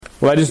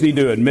Well, I just need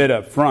to admit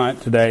up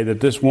front today that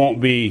this won't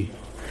be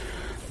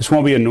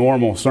a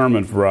normal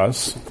sermon for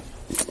us.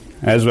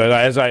 As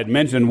I had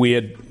mentioned, we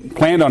had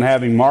planned on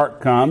having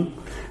Mark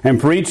come and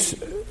preach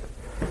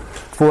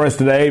for us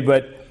today,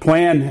 but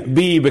Plan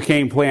B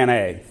became Plan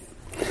A.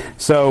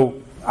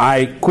 So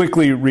I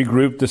quickly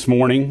regrouped this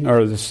morning,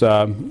 or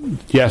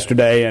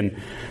yesterday,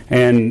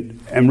 and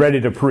am ready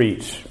to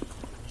preach.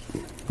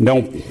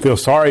 Don't feel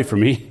sorry for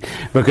me,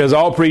 because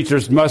all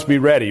preachers must be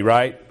ready,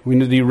 right? We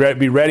need to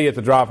be ready at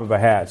the drop of a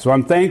hat. So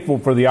I'm thankful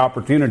for the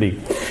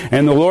opportunity.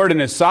 And the Lord in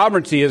His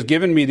sovereignty has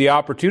given me the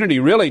opportunity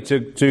really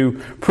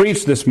to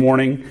preach this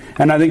morning,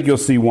 and I think you'll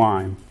see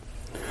why.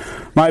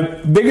 My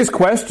biggest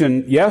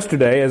question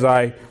yesterday as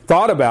I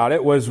thought about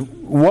it was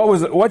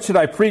what should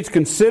I preach,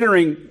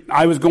 considering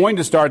I was going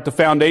to start the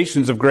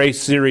Foundations of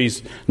Grace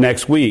series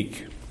next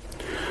week.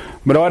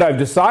 But what I've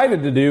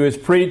decided to do is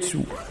preach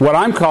what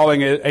I'm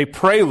calling a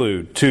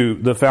prelude to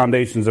the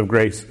Foundations of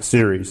Grace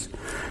series.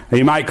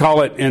 You might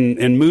call it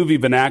in movie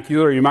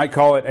vernacular, you might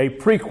call it a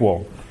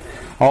prequel.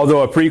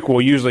 Although a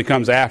prequel usually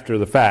comes after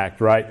the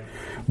fact, right?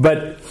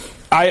 But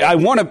I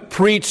want to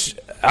preach,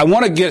 I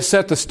want to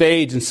set the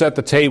stage and set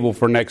the table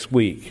for next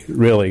week,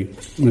 really,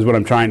 is what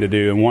I'm trying to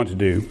do and want to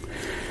do.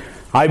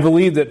 I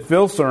believe that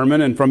Phil's sermon,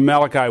 and from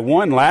Malachi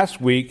 1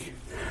 last week,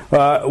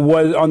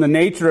 was on the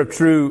nature of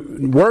true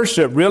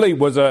worship, really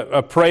was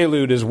a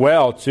prelude as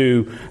well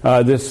to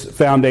this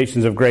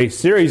Foundations of Grace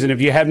series. And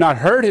if you have not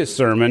heard his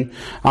sermon,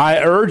 I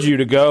urge you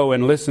to go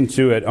and listen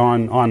to it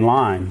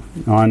online,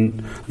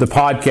 on the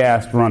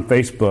podcast or on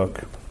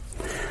Facebook.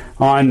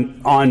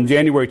 On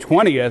January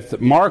 20th,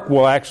 Mark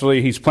will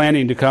he's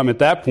planning to come at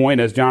that point,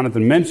 as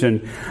Jonathan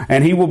mentioned,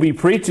 and he will be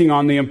preaching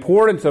on the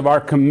importance of our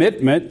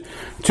commitment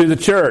to the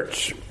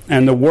church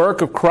and the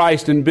work of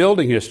Christ in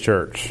building His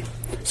church.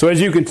 So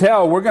as you can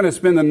tell, we're going to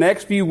spend the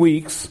next few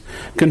weeks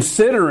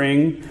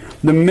considering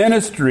the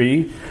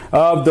ministry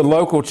of the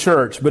local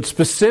church, but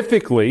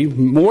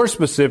more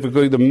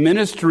specifically, the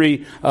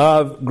ministry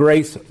of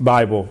Grace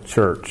Bible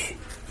Church.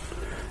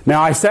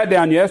 Now, I sat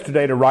down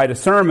yesterday to write a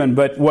sermon,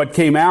 but what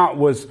came out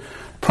was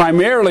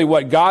primarily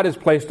what God has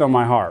placed on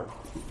my heart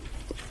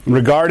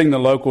regarding the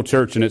local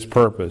church and its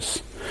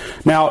purpose.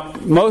 Now,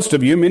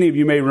 many of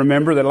you may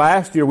remember that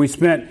last year we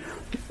spent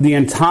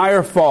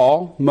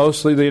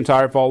mostly the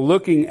entire fall,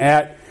 looking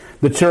at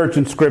the church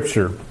in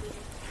Scripture.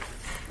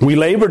 We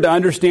labored to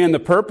understand the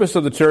purpose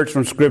of the church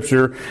from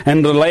Scripture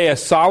and to lay a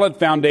solid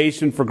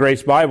foundation for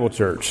Grace Bible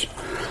Church.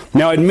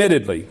 Now,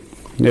 admittedly,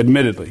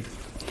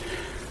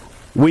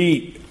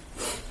 we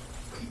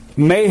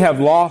may have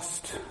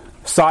lost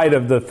sight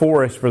of the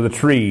forest for the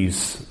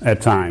trees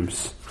at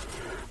times.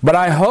 But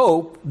I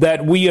hope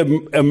that we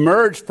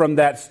emerge from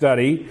that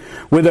study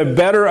with a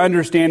better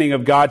understanding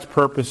of God's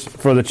purpose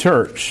for the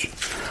church.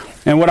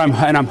 And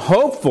I'm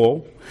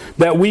hopeful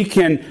that we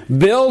can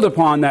build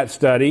upon that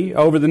study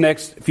over the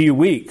next few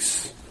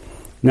weeks.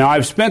 Now,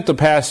 I've spent the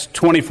past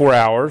 24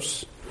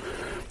 hours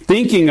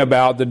thinking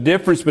about the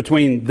difference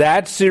between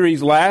that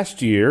series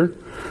last year,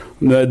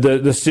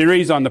 the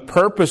series on the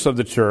purpose of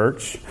the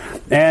church,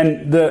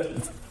 and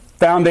the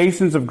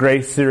Foundations of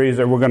Grace series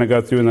that we're going to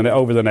go through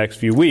over the next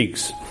few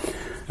weeks.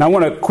 And I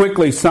want to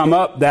quickly sum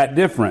up that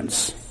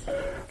difference.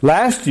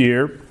 Last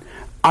year,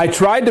 I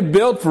tried to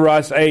build for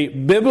us a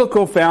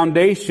biblical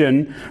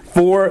foundation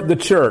for the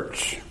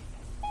church.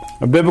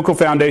 A biblical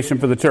foundation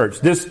for the church.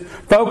 This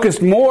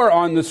focused more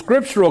on the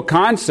scriptural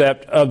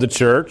concept of the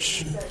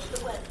church.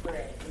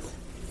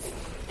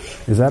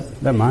 Is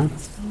that mine?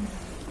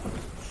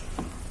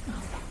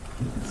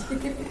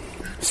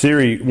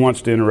 Siri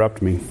wants to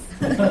interrupt me.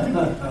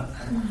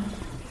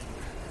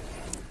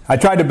 I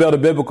tried to build a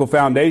biblical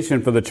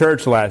foundation for the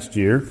church last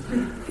year,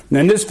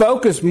 and this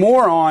focused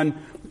more on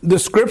the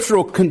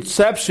scriptural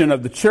conception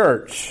of the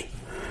church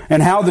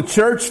and how the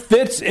church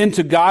fits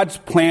into God's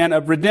plan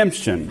of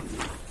redemption.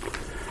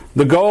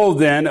 The goal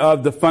then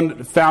of the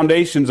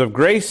Foundations of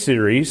Grace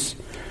series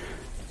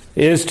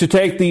is to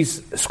take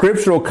these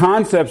scriptural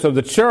concepts of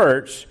the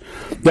church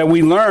that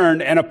we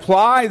learned and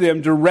apply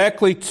them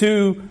directly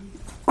to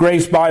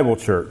Grace Bible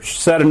Church.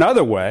 Said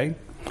another way,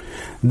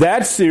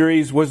 that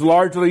series was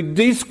largely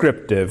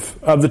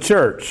descriptive of the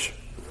church,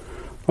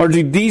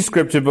 largely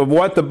descriptive of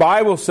what the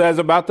Bible says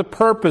about the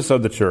purpose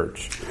of the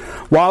church,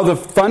 while the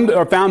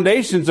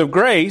Foundations of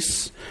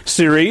Grace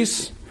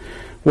series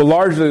will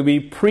largely be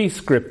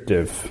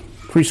prescriptive.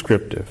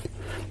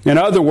 In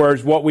other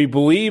words, what we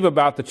believe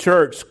about the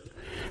church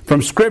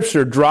from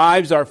Scripture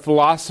drives our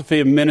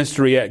philosophy of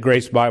ministry at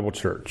Grace Bible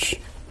Church.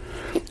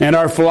 And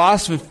our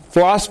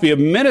philosophy of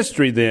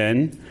ministry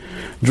then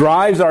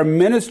drives our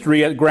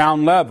ministry at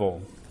ground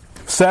level.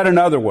 Said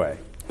another way,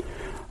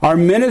 our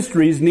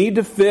ministries need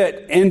to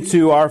fit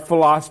into our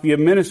philosophy of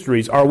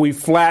ministries, or we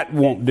flat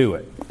won't do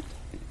it.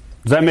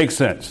 Does that make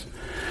sense?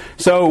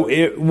 So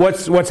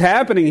what's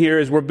happening here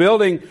is we're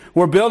building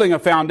a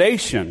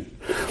foundation.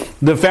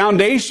 The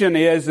foundation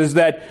is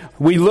that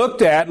we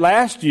looked at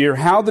last year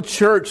how the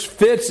church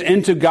fits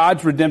into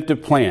God's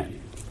redemptive plan.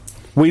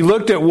 We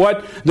looked at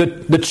what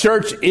the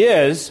church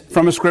is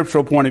from a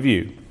scriptural point of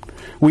view.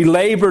 We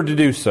labor to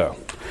do so.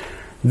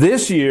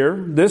 This year,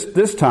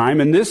 this time,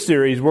 in this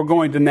series, we're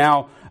going to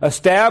now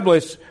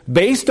establish,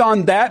 based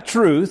on that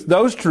truth,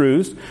 those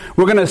truths,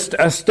 we're going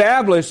to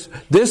establish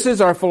this is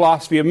our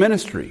philosophy of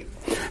ministry.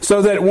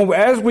 So that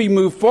as we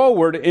move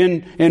forward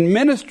in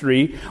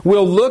ministry,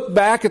 we'll look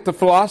back at the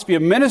philosophy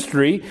of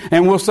ministry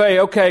and we'll say,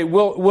 okay,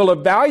 we'll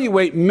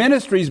evaluate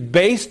ministries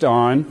based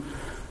on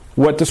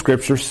what the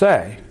Scriptures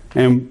say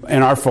and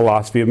our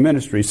philosophy of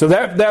ministry. So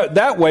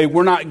that way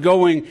we're not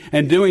going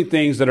and doing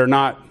things that are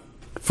not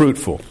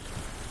fruitful.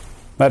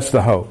 That's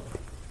the hope.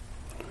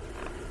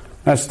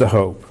 That's the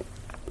hope.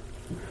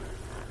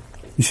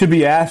 You should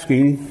be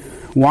asking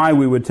why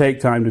we would take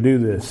time to do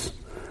this.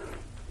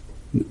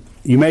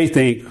 You may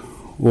think,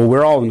 well,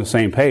 we're all on the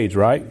same page,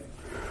 right?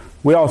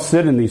 We all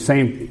sit in these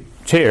same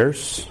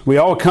chairs. We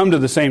all come to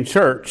the same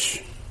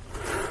church.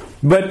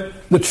 But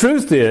the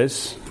truth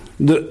is,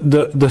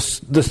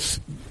 the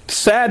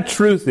sad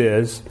truth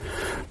is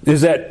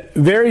that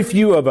very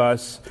few of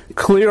us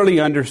clearly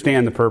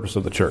understand the purpose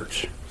of the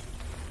church.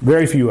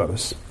 Very few of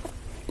us.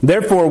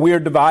 Therefore, we are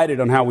divided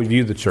on how we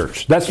view the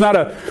church. That's not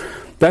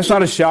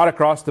a shot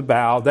across the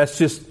bow. That's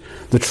just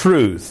the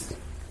truth.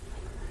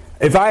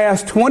 If I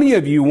asked 20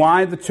 of you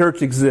why the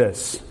church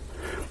exists,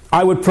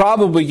 I would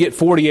probably get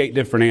 48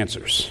 different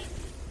answers.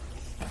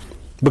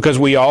 Because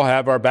we all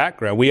have our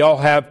background. We all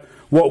have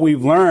what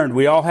we've learned.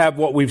 We all have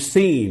what we've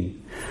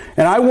seen.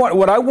 And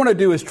what I want to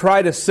do is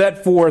try to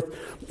set forth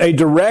a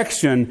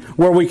direction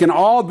where we can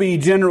all be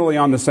generally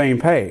on the same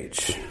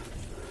page.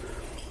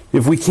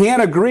 If we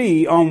can't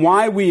agree on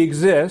why we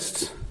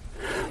exist,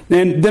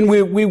 then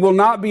we will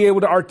not be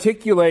able to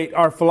articulate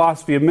our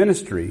philosophy of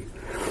ministry.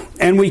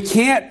 And we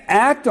can't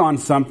act on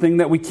something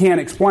that we can't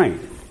explain.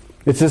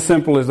 It's as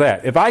simple as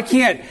that. If I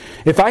can't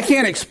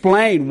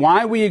explain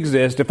why we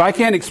exist, if I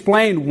can't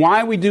explain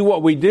why we do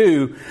what we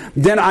do,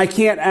 then I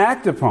can't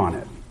act upon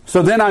it.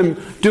 So then I'm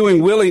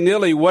doing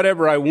willy-nilly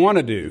whatever I want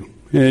to do.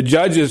 And the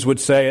judges would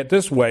say it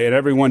this way, and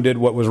everyone did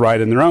what was right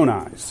in their own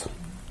eyes.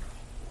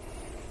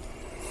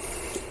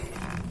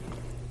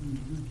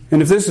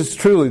 And if this is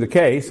truly the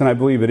case, and I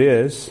believe it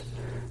is,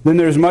 then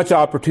there's much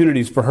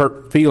opportunities for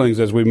hurt feelings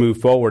as we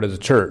move forward as a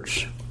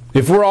church.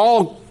 If we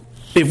all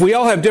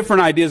have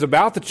different ideas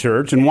about the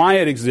church and why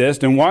it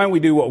exists and why we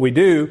do what we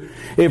do,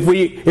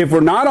 if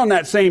we're not on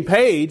that same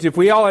page, if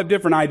we all have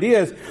different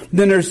ideas,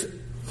 then there's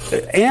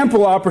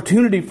ample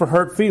opportunity for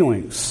hurt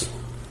feelings.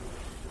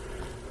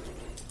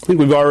 I think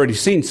we've already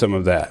seen some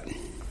of that.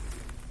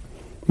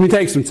 Let me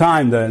take some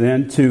time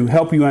then to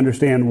help you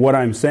understand what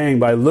I'm saying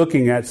by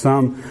looking at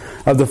some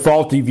of the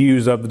faulty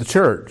views of the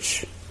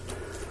church.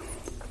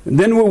 And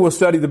then we will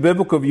study the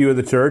biblical view of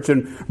the church,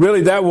 and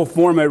really that will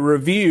form a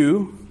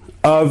review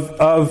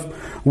of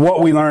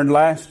what we learned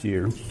last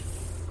year.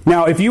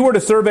 Now, if you were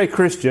to survey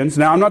Christians,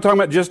 now I'm not talking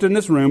about just in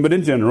this room, but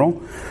in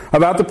general,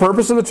 about the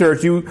purpose of the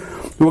church, you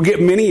will get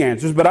many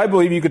answers, but I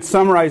believe you could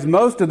summarize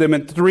most of them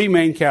in three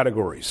main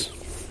categories.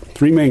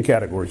 Three main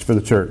categories for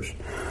the church.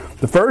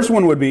 The first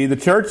one would be the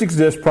church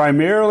exists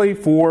primarily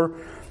for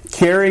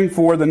caring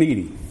for the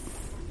needy.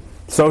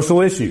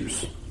 Social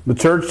issues. The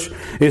church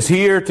is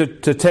here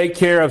to take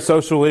care of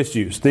social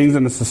issues, things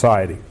in the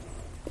society,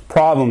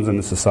 problems in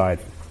the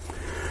society.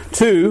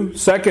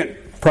 Second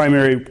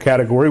primary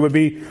category would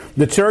be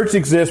the church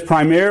exists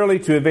primarily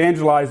to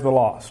evangelize the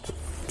lost.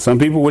 Some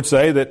people would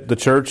say that the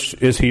church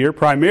is here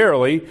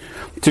primarily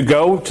to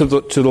go to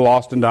the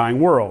lost and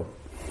dying world.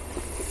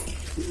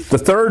 The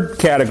third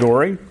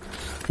category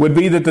would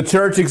be that the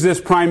church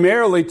exists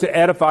primarily to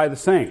edify the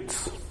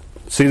saints.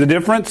 See the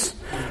difference?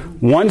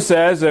 One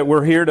says that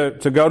we're here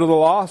to go to the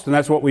lost, and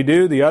that's what we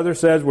do. The other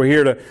says we're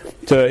here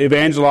to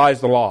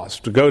evangelize the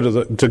lost, to go to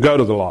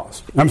the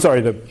lost. I'm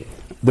sorry,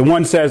 the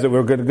one says that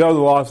we're going to go to the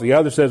lost, the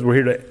other says we're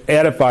here to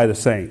edify the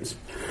saints.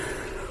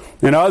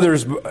 And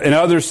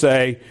others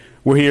say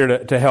we're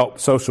here to help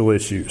social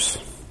issues.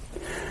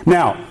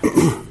 Now,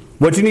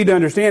 what you need to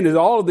understand is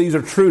all of these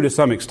are true to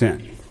some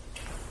extent.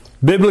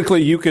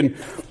 Biblically, you can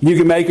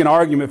make an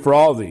argument for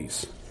all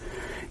these.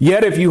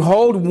 Yet if you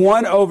hold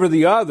one over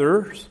the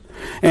others,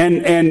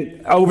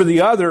 and over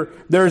the other,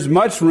 there's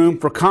much room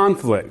for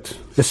conflict,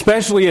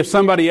 especially if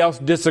somebody else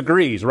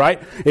disagrees,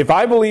 right? If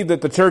I believe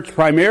that the church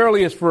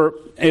primarily is for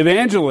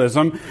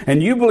evangelism,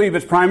 and you believe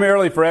it's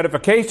primarily for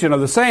edification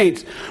of the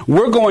saints,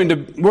 we're going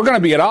to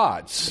be at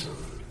odds,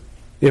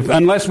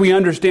 unless we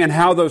understand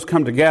how those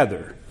come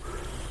together.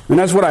 And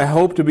that's what I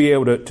hope to be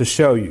able to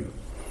show you.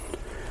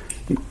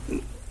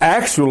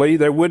 Actually,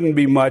 there wouldn't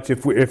be much,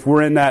 if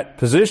we're in that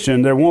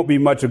position, there won't be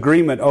much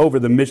agreement over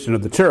the mission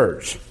of the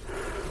church.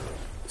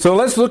 So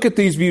let's look at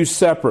these views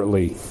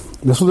separately.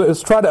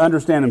 Let's try to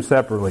understand them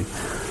separately.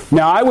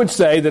 Now, I would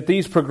say that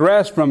these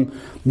progress from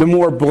the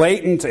more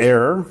blatant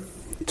error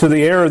to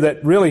the error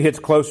that really hits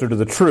closer to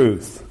the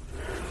truth.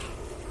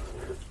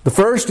 The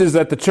first is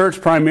that the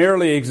church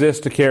primarily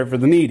exists to care for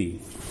the needy.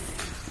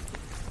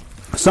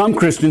 Some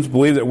Christians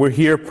believe that we're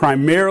here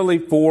primarily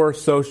for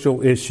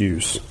social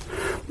issues.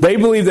 They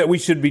believe that we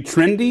should be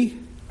trendy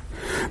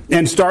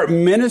and start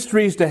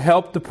ministries to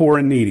help the poor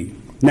and needy.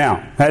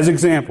 Now, as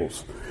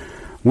examples,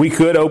 we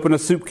could open a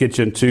soup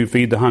kitchen to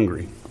feed the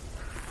hungry.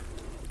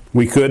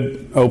 We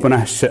could open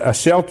a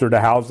shelter to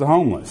house the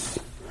homeless.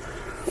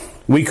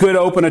 We could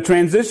open a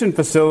transition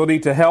facility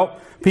to help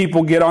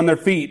people get on their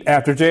feet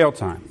after jail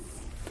time.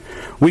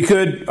 We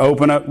could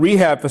open a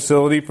rehab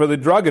facility for the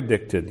drug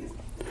addicted.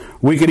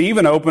 We could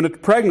even open a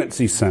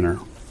pregnancy center.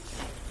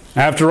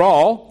 After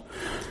all,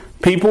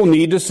 people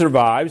need to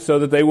survive so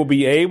that they will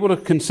be able to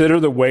consider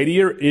the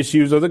weightier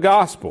issues of the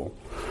gospel,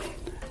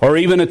 or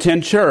even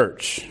attend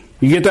church.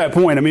 You get that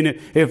point? I mean,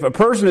 if a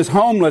person is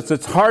homeless,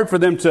 it's hard for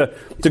them to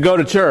go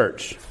to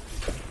church.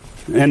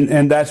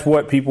 And that's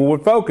what people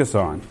would focus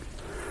on.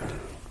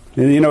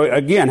 And,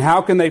 again,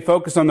 how can they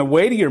focus on the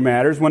weightier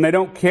matters when they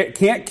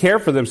can't care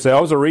for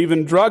themselves, or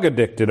even drug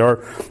addicted,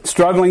 or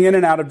struggling in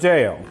and out of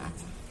jail?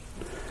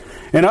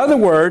 In other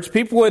words,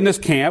 people in this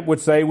camp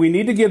would say we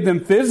need to give them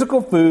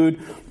physical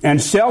food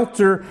and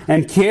shelter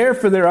and care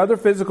for their other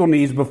physical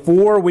needs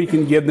before we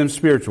can give them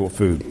spiritual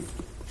food.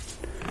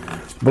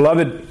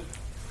 Beloved,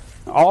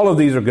 all of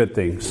these are good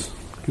things.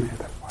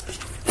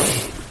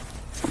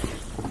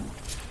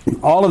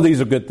 All of these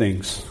are good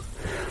things,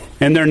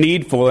 and they're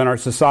needful in our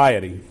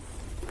society.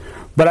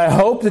 But I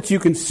hope that you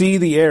can see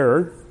the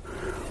error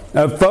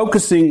of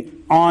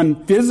focusing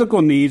on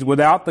physical needs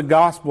without the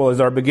gospel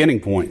as our beginning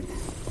point.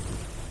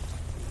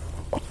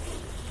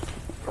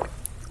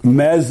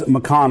 Mez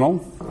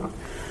McConnell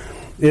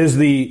is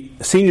the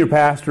senior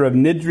pastor of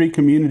Niddrie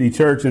Community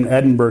Church in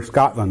Edinburgh,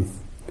 Scotland.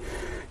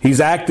 He's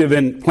active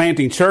in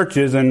planting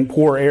churches in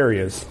poor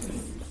areas.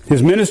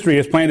 His ministry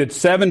has planted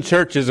 7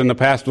 churches in the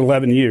past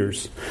 11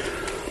 years.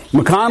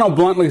 McConnell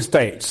bluntly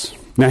states,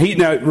 now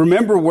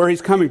remember where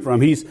he's coming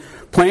from. He's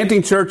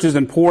planting churches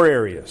in poor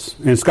areas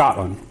in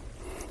Scotland.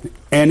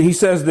 And he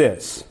says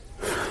this.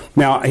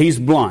 Now, he's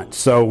blunt,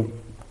 so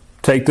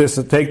take this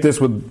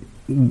with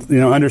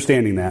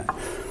understanding that.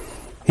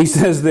 He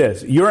says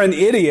this: you're an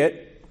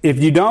idiot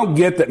if you don't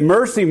get that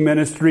mercy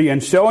ministry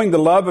and showing the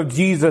love of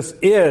Jesus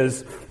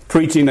is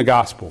preaching the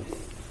gospel.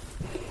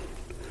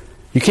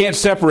 You can't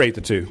separate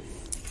the two.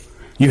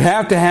 You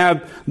have to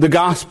have the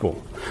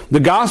gospel. The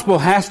gospel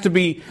has to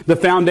be the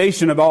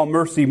foundation of all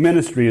mercy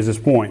ministry, is his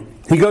point.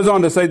 He goes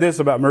on to say this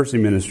about mercy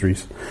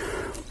ministries.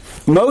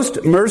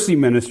 Most mercy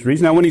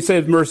ministries, now when he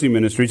says mercy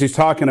ministries, he's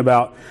talking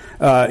about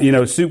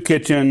soup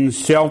kitchens,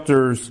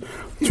 shelters,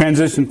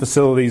 transition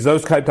facilities,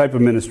 those type of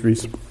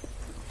ministries.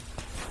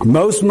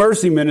 Most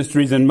mercy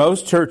ministries in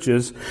most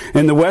churches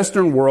in the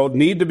Western world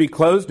need to be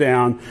closed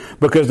down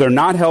because they're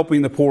not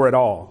helping the poor at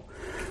all.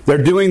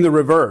 They're doing the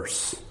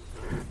reverse.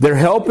 They're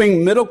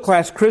helping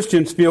middle-class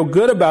Christians feel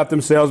good about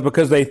themselves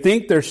because they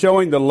think they're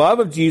showing the love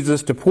of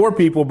Jesus to poor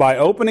people by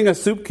opening a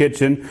soup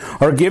kitchen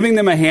or giving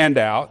them a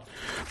handout,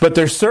 but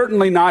they're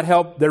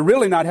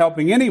really not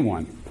helping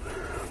anyone.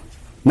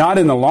 Not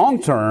in the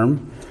long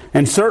term,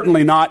 and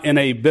certainly not in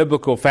a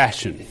biblical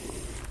fashion.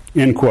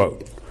 End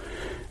quote.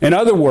 In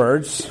other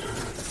words,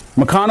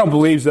 McConnell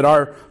believes that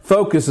our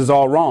focus is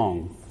all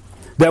wrong.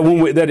 That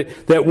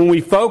when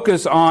we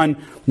focus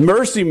on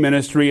mercy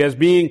ministry as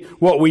being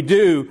what we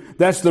do,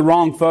 that's the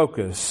wrong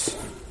focus.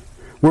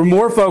 We're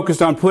more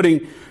focused on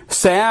putting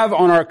salve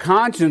on our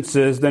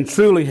consciences than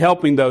truly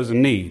helping those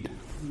in need.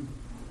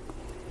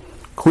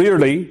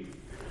 Clearly,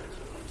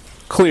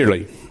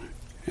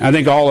 I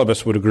think all of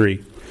us would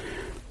agree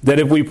that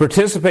if we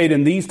participate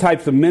in these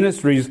types of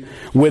ministries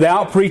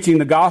without preaching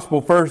the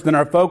gospel first, then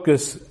our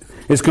focus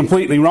is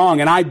completely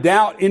wrong. And I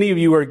doubt any of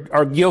you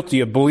are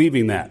guilty of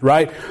believing that,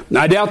 right?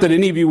 I doubt that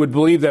any of you would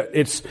believe that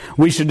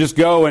we should just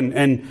go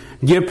and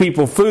give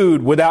people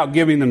food without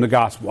giving them the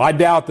gospel. I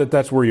doubt that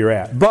that's where you're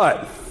at.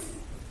 But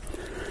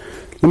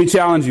let me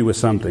challenge you with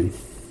something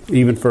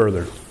even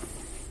further.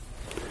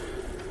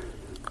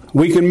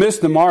 We can miss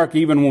the mark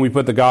even when we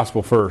put the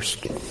gospel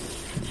first.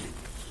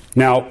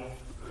 Now,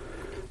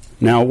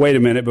 wait a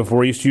minute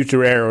before you shoot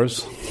your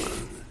arrows.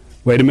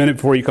 Wait a minute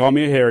before you call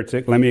me a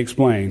heretic. Let me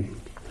explain.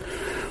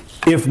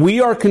 If we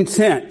are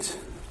content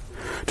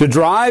to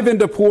drive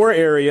into poor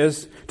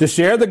areas to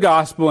share the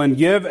gospel and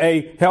give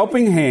a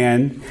helping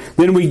hand,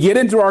 then we get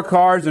into our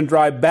cars and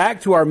drive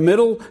back to our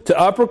middle to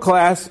upper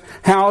class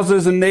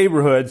houses and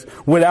neighborhoods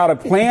without a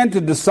plan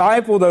to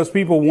disciple those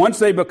people once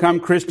they become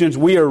Christians,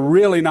 we are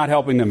really not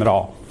helping them at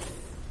all.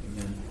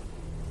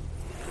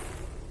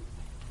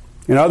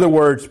 In other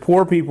words,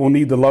 poor people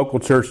need the local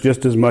church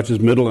just as much as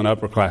middle and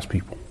upper class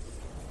people.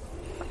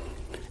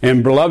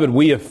 And beloved,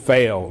 we have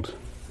failed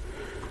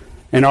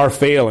and are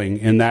failing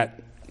in that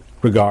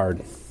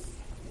regard.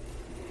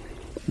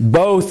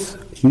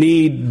 Both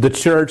need the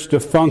church to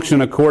function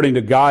according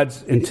to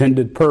God's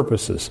intended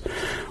purposes.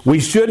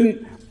 We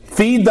shouldn't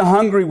feed the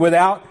hungry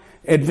without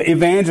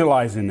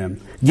evangelizing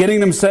them, getting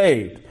them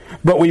saved.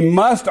 But we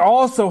must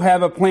also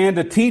have a plan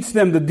to teach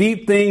them the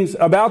deep things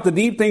about the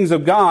deep things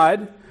of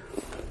God,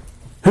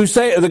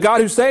 the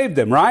God who saved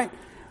them, right?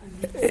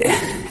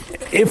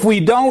 If we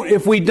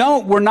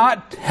don't, we're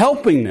not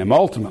helping them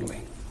ultimately.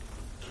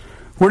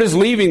 We're just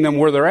leaving them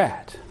where they're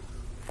at.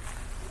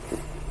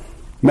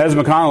 Mez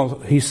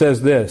McConnell, he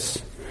says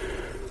this: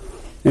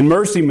 In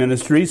Mercy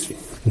Ministries,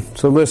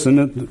 so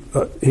listen,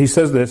 he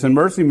says this, in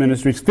Mercy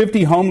Ministries,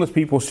 50 homeless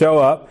people show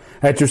up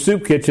at your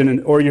soup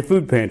kitchen or your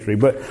food pantry,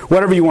 but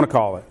whatever you want to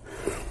call it.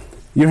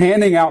 You're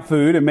handing out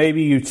food, and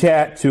maybe you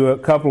chat to a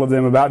couple of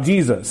them about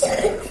Jesus.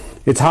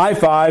 It's high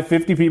five,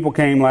 50 people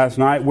came last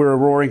night, we're a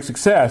roaring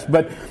success.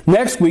 But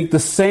next week, the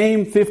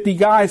same 50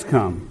 guys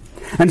come.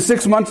 And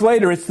 6 months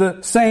later, it's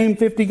the same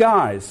 50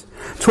 guys.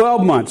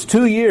 12 months,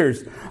 2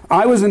 years.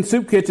 I was in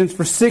soup kitchens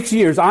for 6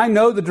 years. I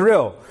know the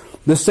drill.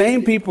 The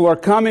same people are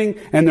coming,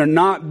 and they're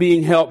not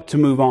being helped to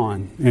move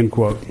on, end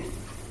quote.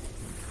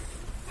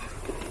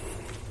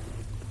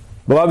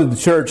 Beloved, the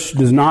church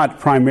does not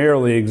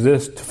primarily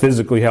exist to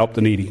physically help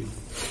the needy.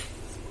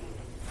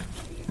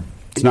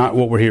 It's not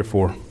what we're here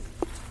for.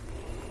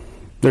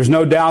 There's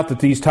no doubt that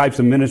these types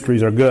of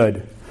ministries are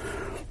good,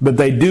 but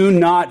they do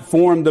not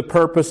form the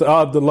purpose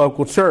of the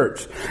local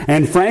church.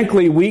 And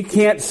frankly, we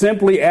can't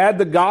simply add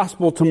the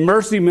gospel to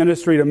mercy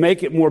ministry to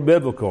make it more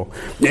biblical.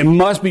 It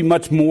must be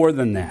much more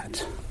than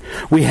that.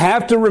 We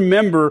have to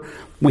remember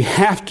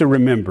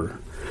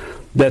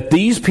that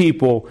these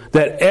people,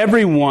 that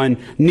everyone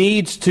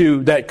needs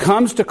to, that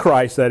comes to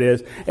Christ, that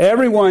is,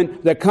 everyone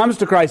that comes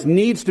to Christ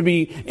needs to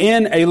be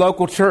in a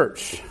local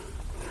church.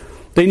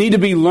 They need to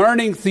be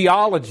learning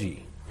theology.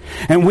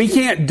 And we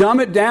can't dumb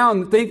it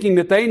down thinking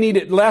that they need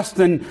it less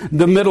than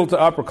the middle to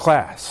upper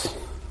class.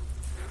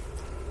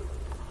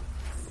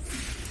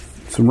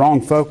 It's the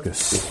wrong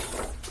focus.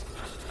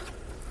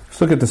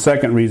 Let's look at the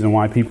second reason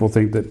why people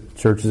think that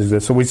churches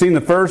exist. So we've seen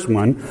the first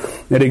one,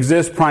 that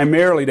exists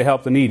primarily to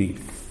help the needy.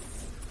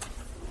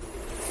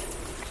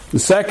 The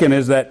second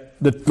is that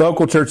the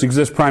local church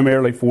exists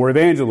primarily for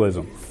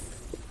evangelism.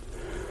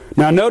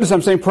 Now notice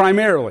I'm saying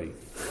primarily.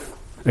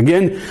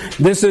 Again,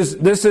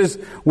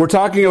 we're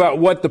talking about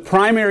what the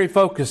primary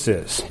focus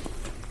is.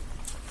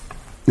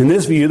 In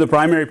this view, the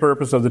primary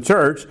purpose of the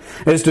church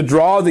is to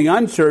draw the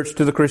unchurched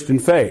to the Christian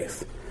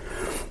faith.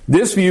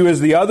 This view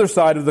is the other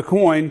side of the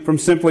coin from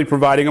simply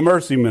providing a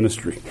mercy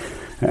ministry.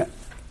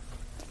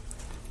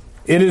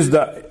 It is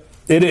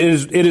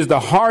the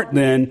heart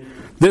then.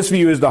 This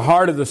view is the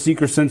heart of the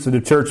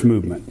seeker-sensitive church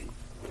movement.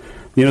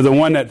 You know, the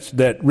one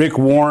that Rick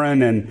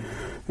Warren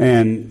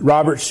and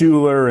Robert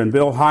Schuller and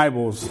Bill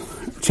Hybels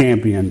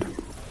championed.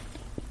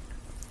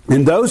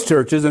 In those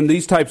churches, and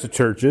these types of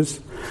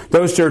churches,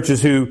 those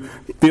churches who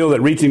feel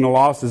that reaching the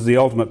lost is the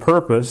ultimate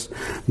purpose,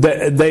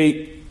 that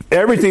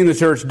everything the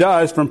church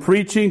does, from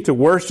preaching to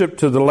worship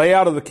to the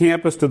layout of the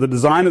campus to the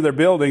design of their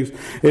buildings,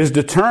 is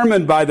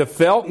determined by the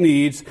felt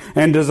needs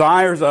and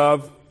desires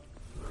of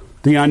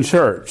the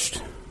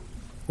unchurched.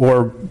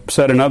 Or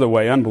said another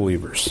way,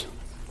 unbelievers.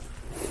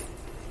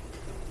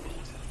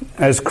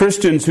 As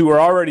Christians who are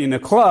already in the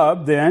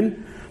club,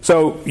 then,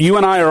 so you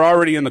and I are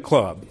already in the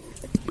club.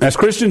 As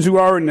Christians who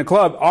are already in the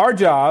club, our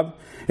job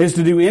is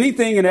to do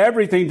anything and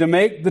everything to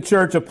make the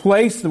church a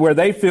place where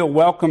they feel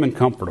welcome and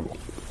comfortable.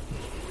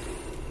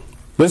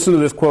 Listen to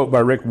this quote by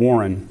Rick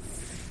Warren.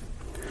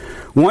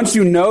 Once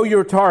you know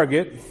your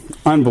target,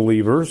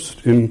 unbelievers,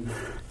 and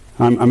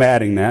I'm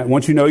adding that,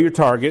 once you know your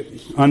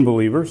target,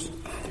 unbelievers,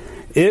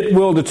 it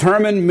will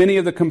determine many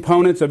of the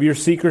components of your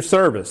seeker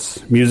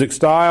service: music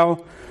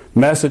style,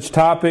 message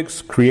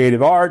topics,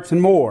 creative arts,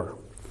 and more.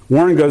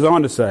 Warren goes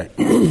on to say,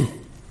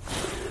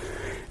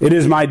 it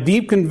is my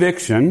deep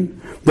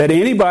conviction that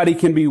anybody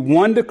can be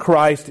won to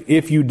Christ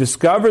if you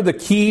discover the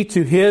key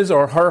to his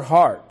or her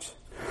heart.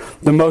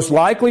 The most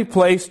likely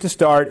place to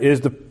start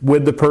is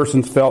with the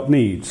person's felt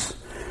needs.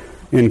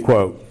 End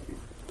quote.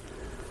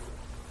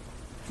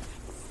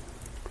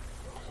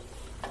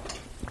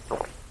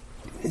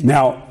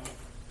 Now,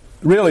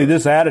 really,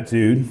 this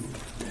attitude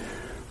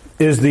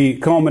is the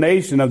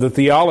culmination of the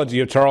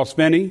theology of Charles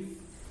Finney,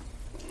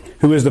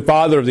 who is the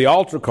father of the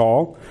altar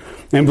call,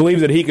 and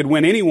believed that he could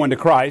win anyone to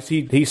Christ.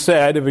 He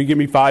said, if you give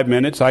me 5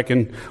 minutes, I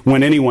can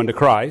win anyone to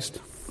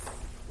Christ.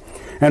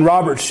 And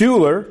Robert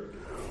Schuller,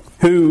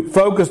 who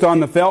focused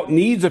on the felt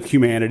needs of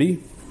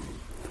humanity,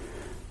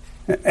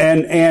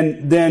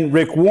 and then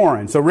Rick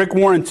Warren. So Rick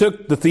Warren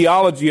took the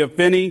theology of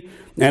Finney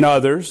and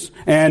others,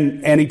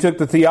 and he took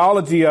the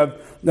theology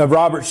of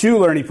Robert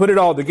Schuller, and he put it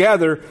all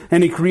together,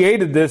 and he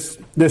created this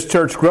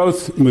church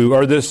growth move,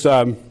 or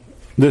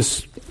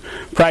this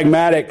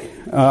pragmatic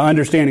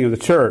understanding of the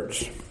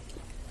church.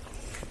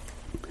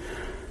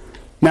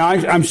 Now,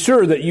 I'm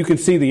sure that you can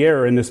see the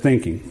error in this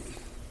thinking.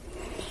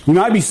 You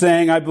might be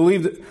saying, I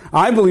believe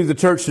the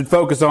church should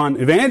focus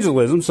on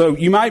evangelism. So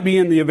you might be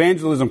in the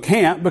evangelism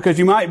camp because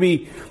you might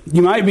be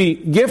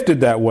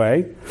gifted that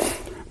way.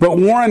 But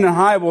Warren and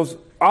Hybels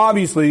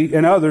obviously,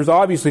 and others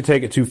obviously,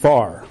 take it too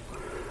far.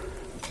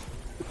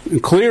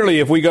 And clearly,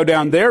 if we go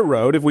down their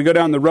road, if we go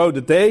down the road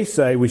that they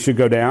say we should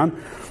go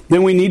down,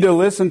 then we need to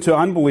listen to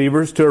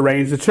unbelievers to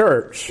arrange the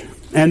church.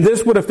 And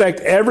this would affect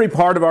every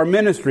part of our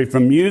ministry,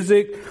 from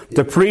music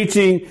to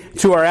preaching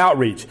to our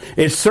outreach.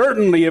 It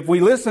certainly, if we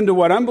listen to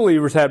what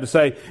unbelievers have to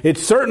say, it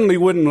certainly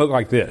wouldn't look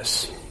like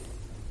this.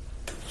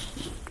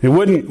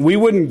 We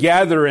wouldn't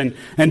gather and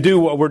do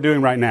what we're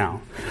doing right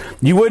now.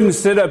 You wouldn't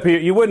sit up here,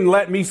 you wouldn't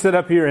let me sit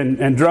up here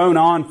and drone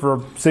on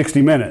for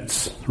 60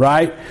 minutes,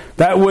 right?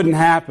 That wouldn't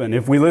happen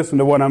if we listened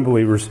to what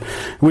unbelievers.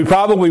 We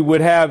probably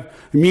would have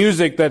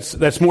music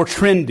that's more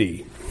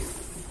trendy.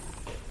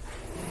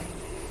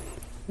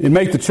 It'd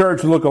make the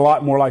church look a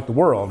lot more like the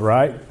world,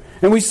 right?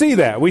 And we see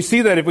that. We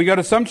see that if we go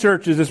to some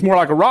churches, it's more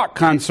like a rock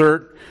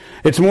concert.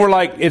 It's more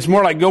like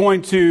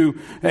going to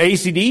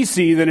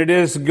AC/DC than it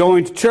is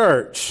going to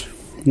church.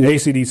 An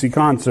AC/DC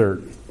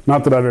concert.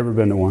 Not that I've ever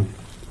been to one.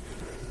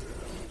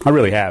 I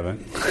really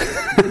haven't.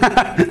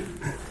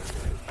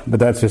 But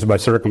that's just by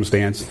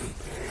circumstance.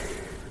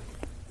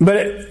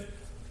 But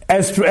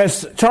as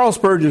Charles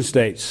Spurgeon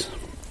states,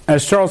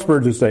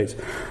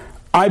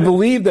 I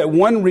believe that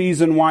one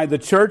reason why the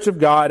Church of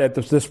God at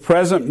this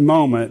present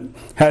moment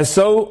has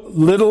so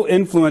little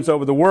influence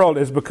over the world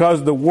is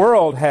because the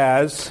world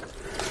has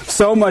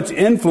so much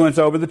influence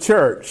over the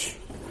church.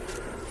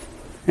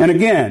 And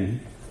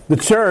again, the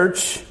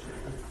church,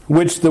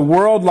 which the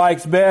world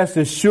likes best,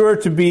 is sure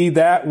to be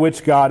that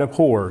which God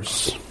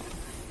abhors.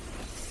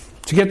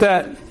 Did you get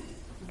that?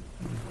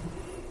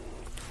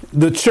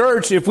 The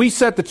church, if we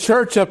set the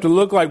church up to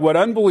look like what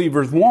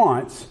unbelievers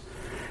want,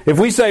 if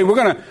we say we're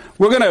going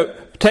to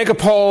take a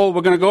poll,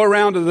 we're going to go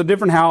around to the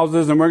different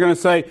houses, and we're going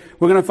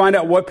to find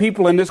out what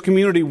people in this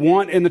community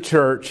want in the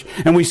church,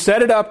 and we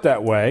set it up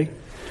that way,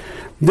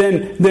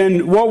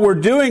 then what we're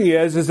doing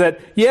is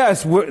that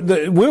yes,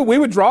 we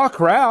would draw a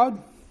crowd.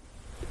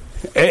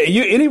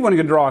 Anyone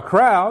can draw a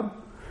crowd.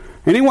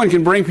 Anyone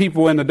can bring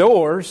people in the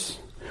doors.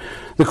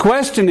 The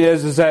question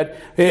is that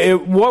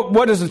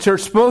what is the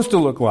church supposed to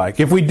look like?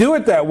 If we do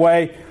it that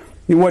way,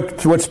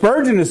 what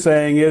Spurgeon is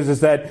saying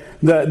is that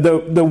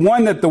the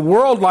one that the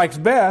world likes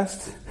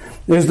best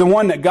is the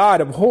one that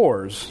God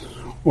abhors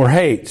or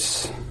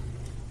hates.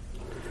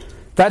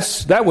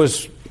 That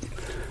was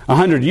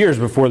 100 years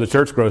before the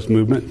church growth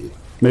movement,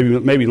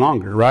 maybe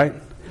longer, right?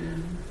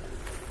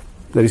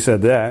 That he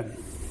said that.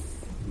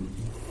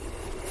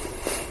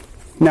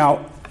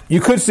 Now,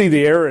 you could see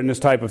the error in this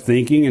type of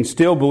thinking and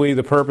still believe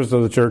the purpose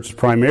of the church is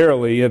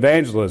primarily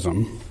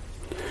evangelism.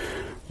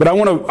 But I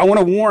want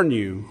to warn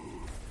you.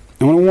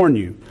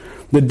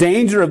 The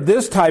danger of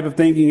this type of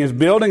thinking is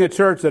building a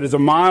church that is a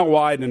mile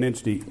wide and an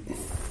inch deep.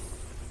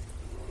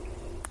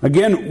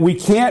 Again, we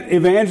can't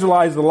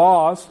evangelize the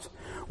lost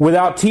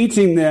without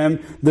teaching them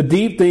the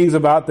deep things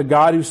about the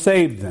God who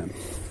saved them.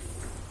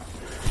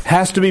 It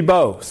has to be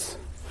both.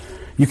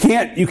 You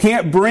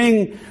can't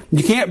bring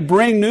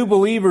new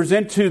believers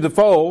into the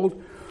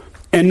fold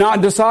and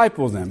not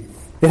disciple them.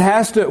 We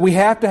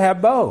have to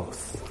have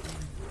both.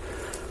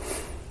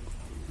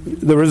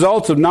 The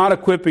results of not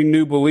equipping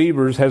new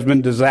believers has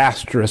been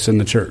disastrous in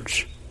the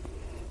church.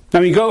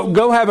 I mean,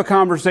 go have a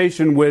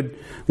conversation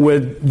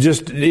with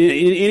just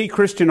any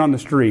Christian on the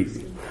street.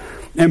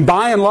 And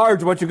by and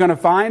large, what you're going to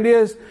find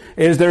is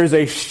there's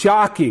a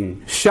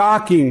shocking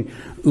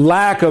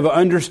lack of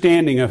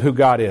understanding of who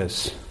God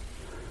is.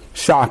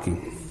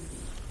 Shocking.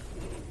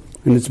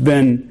 And it's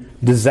been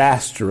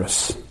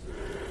disastrous.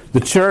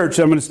 The church,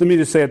 let me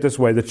just say it this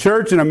way. The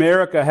church in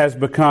America has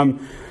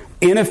become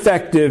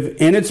ineffective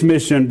in its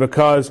mission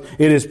because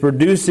it is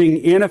producing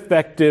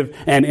ineffective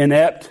and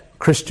inept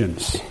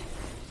Christians.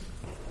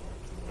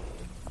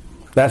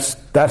 That's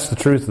the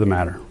truth of the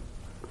matter.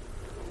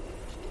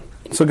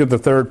 Let's look at the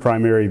third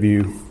primary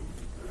view.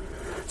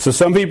 So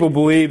some people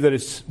believe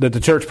that the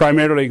church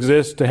primarily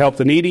exists to help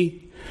the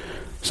needy.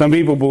 Some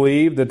people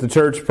believe that the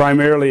church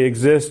primarily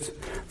exists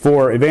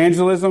for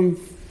evangelism.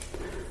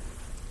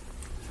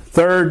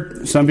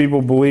 Third, some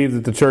people believe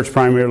that the church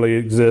primarily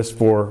exists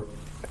to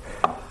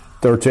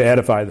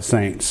edify the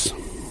saints.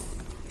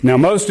 Now,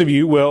 most of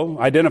you will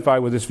identify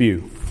with this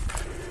view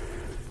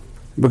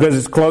because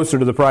it's closer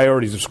to the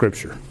priorities of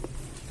Scripture.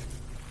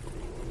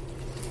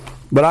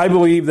 But I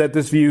believe that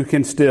this view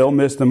can still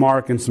miss the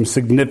mark in some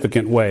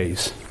significant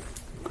ways.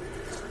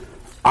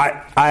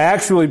 I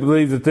actually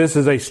believe that this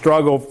is a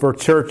struggle for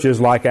churches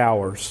like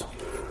ours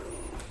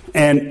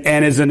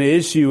and is an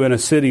issue in a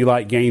city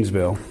like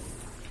Gainesville.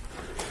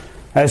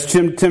 As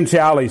Tim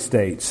Challies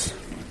states,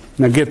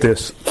 now get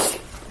this,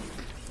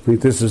 I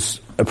think this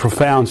is a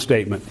profound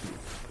statement.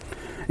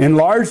 In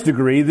large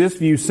degree, this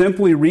view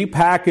simply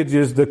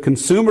repackages the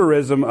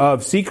consumerism of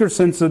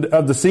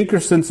the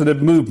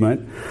seeker-sensitive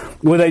movement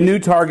with a new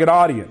target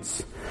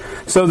audience,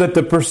 so that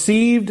the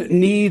perceived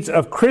needs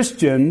of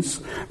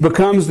Christians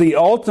becomes the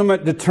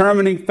ultimate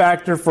determining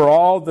factor for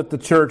all that the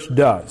church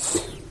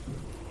does.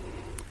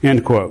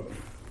 End quote.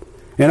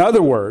 In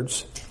other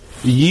words,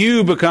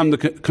 you become the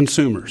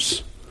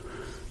consumers.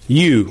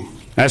 You,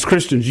 as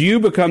Christians, you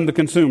become the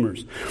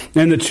consumers.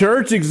 And the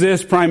church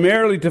exists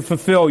primarily to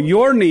fulfill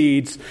your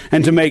needs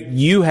and to make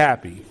you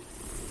happy.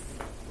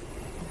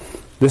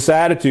 The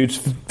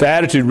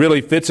attitude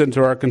really fits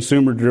into our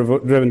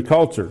consumer-driven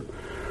culture,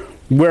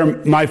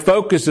 where my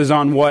focus is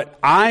on what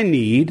I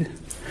need,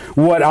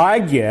 what I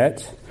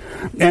get,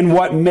 and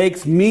what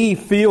makes me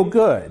feel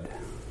good.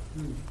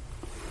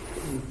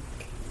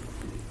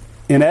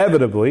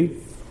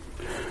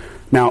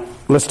 Now,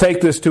 let's take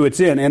this to its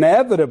end.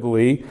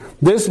 Inevitably,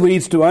 this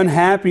leads to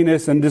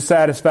unhappiness and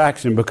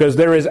dissatisfaction because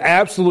there is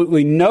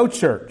absolutely no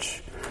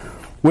church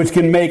which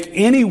can make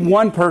any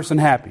one person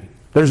happy.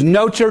 There's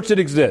no church that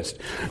exists.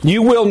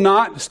 You will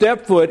not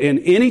step foot in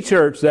any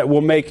church that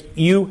will make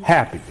you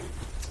happy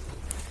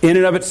in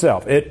and of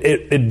itself.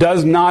 It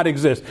does not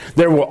exist.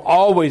 There will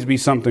always be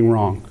something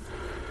wrong.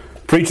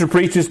 Preacher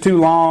preaches too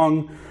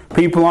long.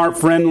 People aren't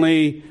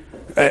friendly.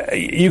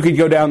 You could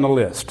go down the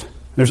list.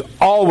 There's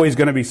always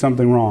going to be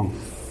something wrong.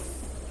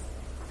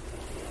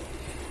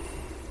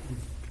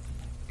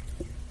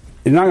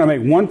 It's not going to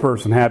make one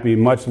person happy,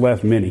 much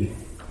less many.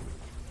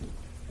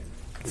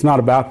 It's not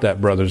about that,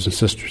 brothers and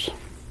sisters.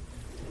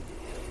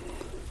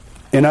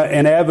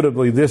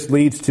 Inevitably, this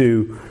leads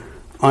to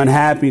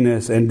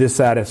unhappiness and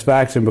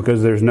dissatisfaction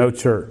because there's no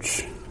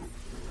church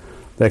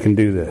that can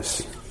do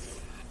this,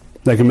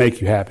 that can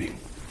make you happy.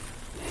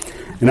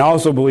 And I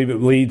also believe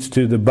it leads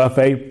to the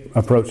buffet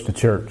approach to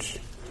church.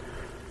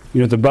 You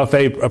know what the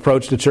buffet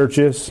approach to church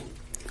is?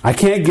 I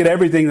can't get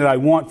everything that I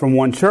want from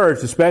one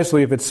church,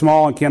 especially if it's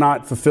small and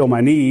cannot fulfill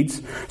my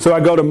needs. So I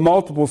go to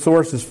multiple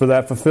sources for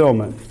that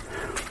fulfillment.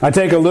 I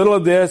take a little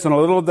of this and a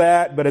little of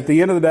that, but at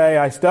the end of the day,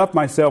 I stuff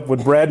myself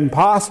with bread and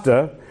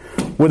pasta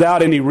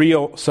without any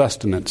real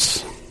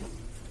sustenance.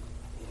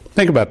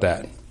 Think about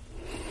that.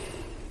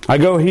 I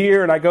go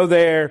here and I go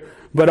there,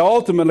 but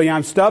ultimately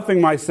I'm stuffing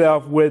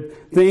myself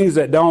with things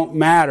that don't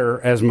matter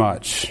as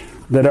much,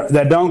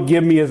 that don't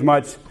give me as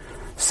much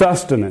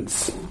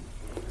sustenance.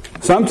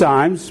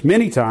 Sometimes,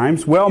 many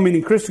times,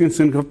 well-meaning Christians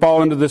can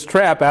fall into this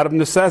trap out of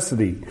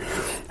necessity.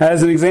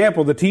 As an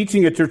example, the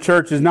teaching at your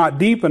church is not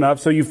deep enough,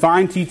 so you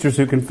find teachers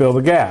who can fill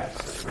the gap.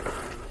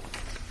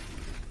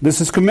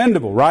 This is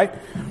commendable, right?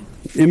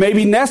 It may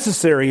be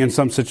necessary in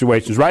some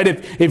situations, right?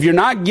 If you're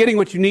not getting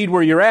what you need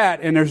where you're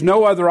at, and there's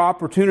no other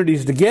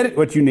opportunities to get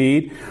what you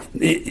need,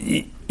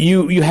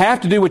 you have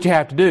to do what you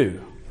have to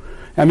do.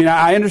 I mean,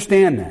 I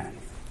understand that.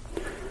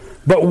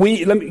 But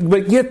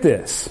get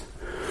this.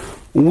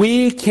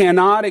 We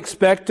cannot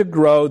expect to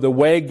grow the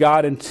way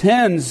God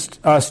intends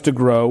us to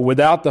grow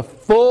without the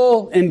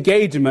full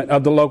engagement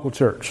of the local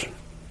church.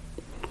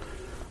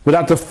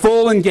 Without the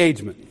full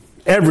engagement.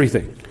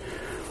 Everything.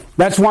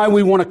 That's why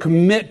we want to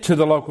commit to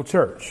the local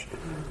church.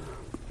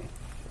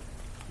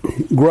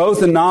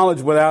 Growth and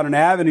knowledge without an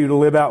avenue to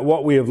live out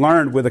what we have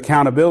learned with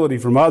accountability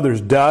from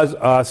others does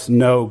us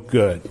no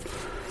good.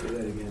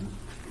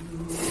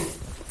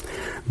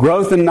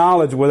 Growth and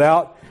knowledge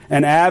without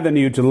an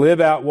avenue to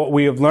live out what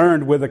we have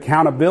learned with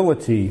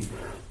accountability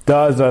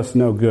does us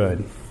no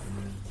good.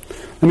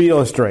 Let me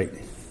illustrate.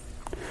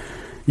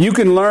 You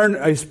can learn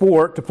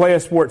to play a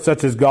sport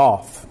such as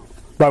golf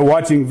by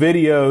watching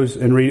videos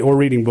and or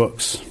reading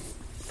books.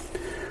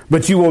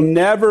 But you will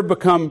never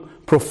become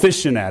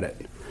proficient at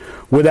it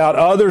without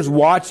others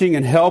watching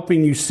and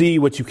helping you see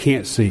what you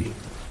can't see.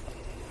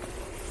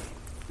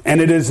 And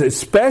it is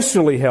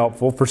especially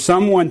helpful for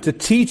someone to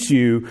teach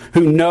you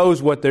who knows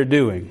what they're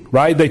doing,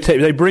 right?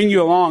 They bring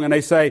you along and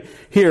they say,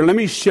 "Here, let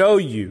me show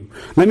you.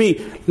 Let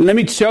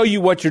me show you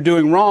what you're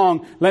doing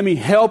wrong. Let me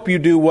help you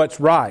do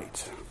what's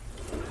right."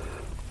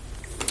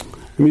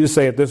 Let me just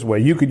say it this way.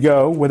 You could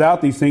go,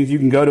 without these things, you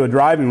can go to a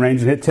driving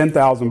range and hit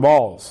 10,000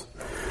 balls.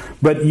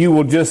 But you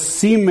will just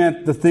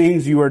cement the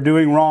things you are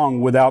doing wrong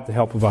without the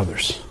help of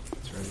others.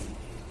 That's right.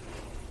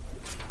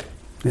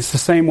 It's the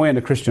same way in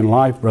the Christian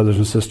life, brothers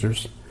and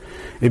sisters.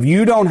 If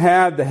you don't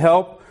have the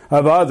help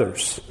of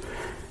others,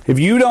 if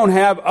you don't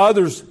have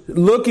others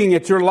looking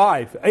at your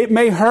life, it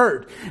may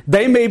hurt.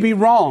 They may be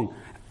wrong.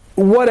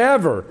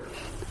 Whatever.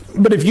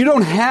 But if you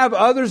don't have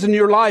others in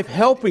your life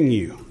helping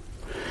you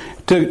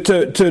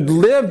to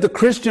live the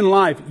Christian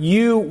life,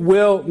 you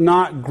will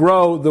not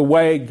grow the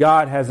way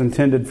God has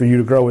intended for you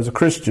to grow as a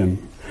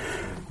Christian.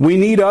 We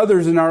need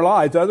others in our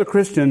lives, other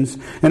Christians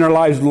in our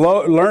lives,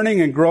 learning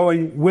and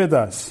growing with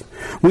us.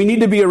 We need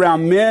to be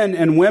around men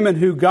and women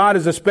who God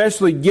has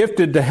especially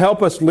gifted to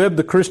help us live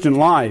the Christian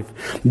life.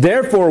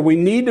 Therefore, we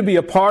need to be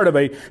a part of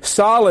a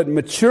solid,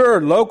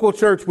 mature, local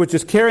church which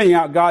is carrying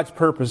out God's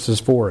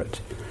purposes for it.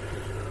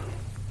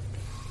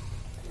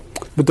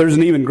 But there's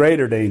an even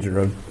greater danger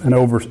of an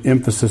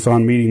overemphasis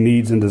on meeting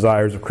needs and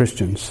desires of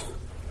Christians.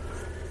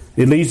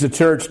 It leads the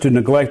church to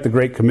neglect the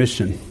Great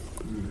Commission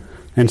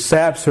and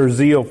saps her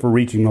zeal for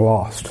reaching the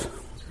lost.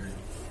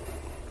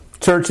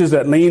 Churches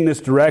that lean this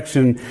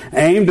direction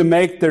aim to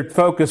make their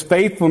focus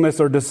faithfulness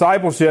or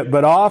discipleship,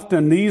 but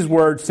often these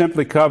words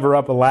simply cover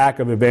up a lack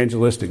of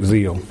evangelistic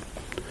zeal.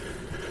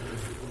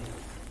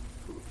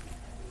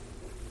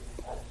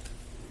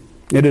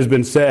 It has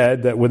been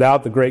said that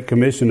without the Great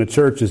Commission, a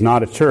church is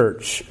not a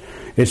church.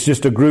 It's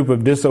just a group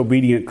of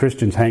disobedient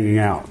Christians hanging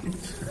out.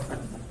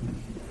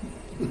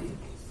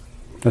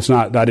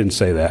 I didn't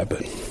say that,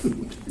 but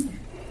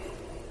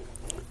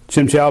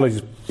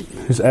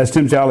as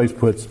Tim Challies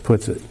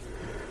puts it,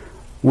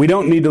 we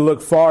don't need to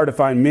look far to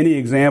find many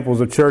examples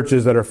of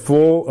churches that are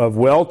full of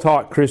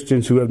well-taught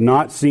Christians who have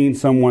not seen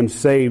someone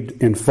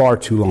saved in far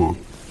too long.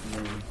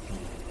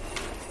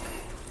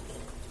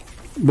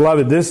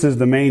 Beloved, this is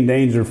the main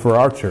danger for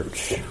our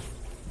church.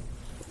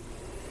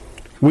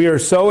 We are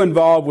so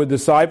involved with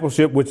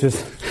discipleship, which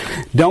is,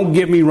 don't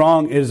get me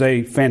wrong, is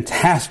a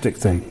fantastic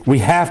thing. We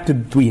have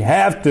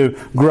to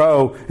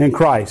grow in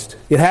Christ.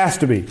 It has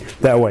to be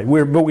that way.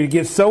 But we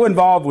get so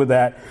involved with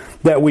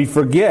that we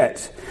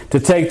forget to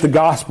take the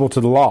gospel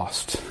to the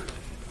lost.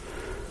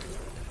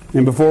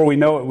 And before we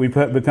know it, we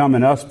become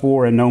an us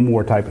for and no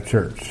more type of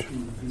church.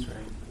 That's right.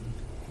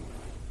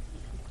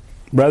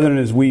 Brethren,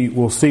 as we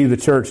will see, the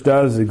church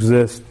does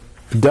exist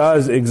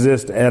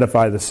to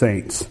edify the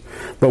saints.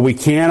 But we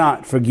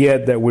cannot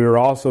forget that we are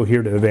also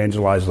here to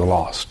evangelize the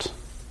lost.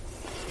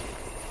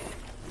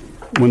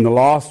 When the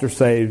lost are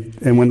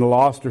saved, and when the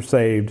lost are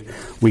saved,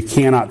 we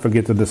cannot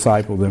forget to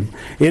disciple them.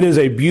 It is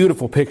a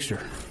beautiful picture.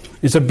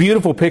 It's a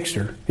beautiful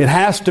picture. It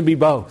has to be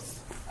both.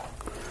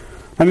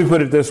 Let me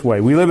put it this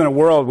way. We live in a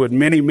world with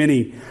many,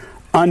 many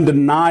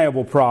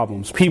undeniable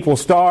problems. People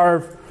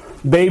starve.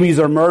 Babies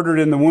are murdered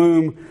in the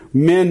womb.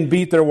 Men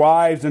beat their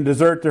wives and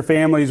desert their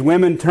families.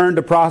 Women turn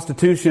to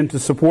prostitution to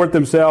support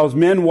themselves.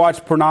 Men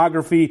watch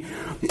pornography.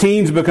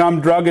 Teens become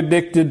drug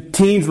addicted.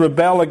 Teens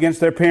rebel against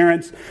their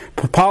parents.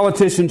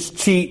 Politicians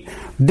cheat.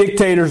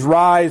 Dictators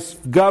rise.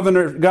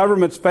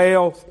 Governments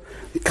fail.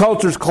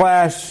 Cultures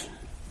clash.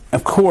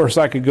 Of course,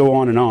 I could go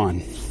on and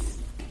on.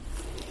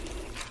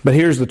 But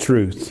here's the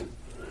truth.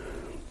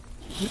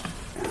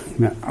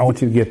 Now, I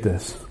want you to get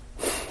this.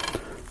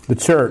 The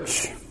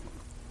church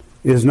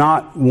is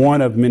not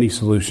one of many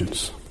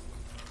solutions.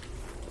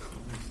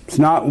 It's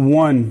not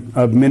one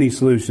of many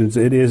solutions.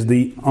 It is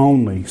the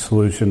only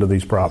solution to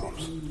these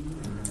problems.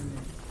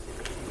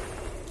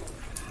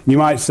 You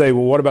might say,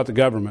 well, what about the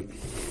government?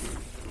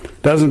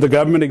 Doesn't the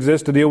government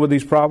exist to deal with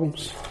these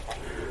problems?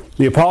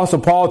 The Apostle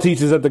Paul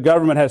teaches that the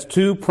government has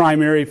two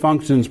primary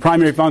functions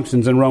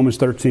in Romans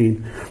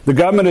 13. The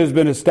government has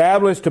been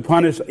established to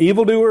punish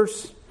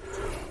evildoers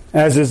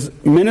as his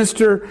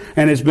minister,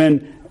 and has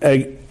been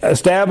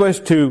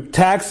established to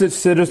tax its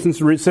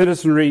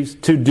citizenry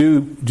to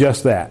do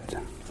just that.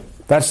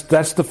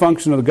 That's the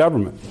function of the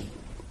government.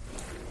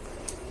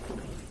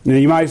 Now,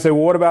 you might say,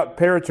 well, what about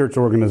parachurch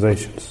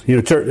organizations?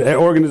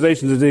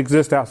 Organizations that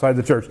exist outside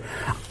the church.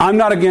 I'm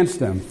not against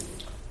them.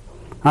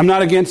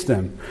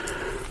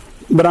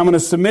 But I'm going to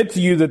submit to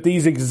you that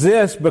these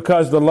exist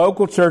because the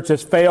local church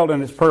has failed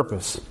in its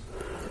purpose.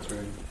 That's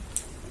right.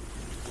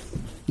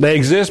 They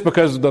exist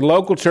because the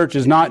local church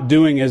is not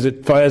doing as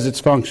it's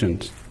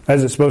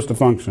supposed to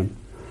function.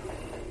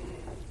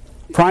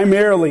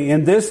 Primarily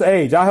in this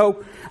age,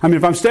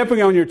 if I'm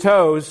stepping on your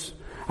toes,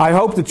 I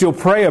hope that you'll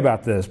pray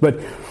about this.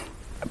 But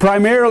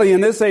primarily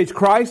in this age,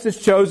 Christ has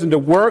chosen to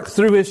work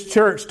through His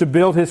church to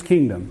build His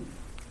kingdom.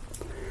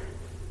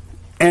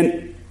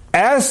 And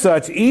as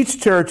such,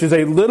 each church is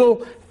a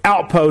little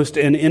outpost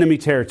in enemy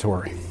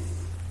territory.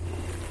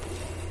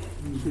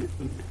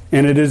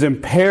 And it is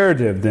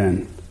imperative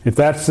then, if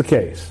that's the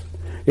case,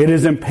 it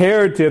is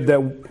imperative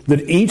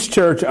that each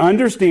church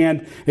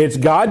understand its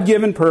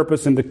God-given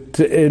purpose and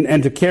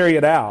to carry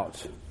it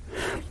out.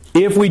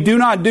 If we do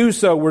not do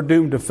so, we're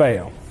doomed to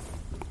fail.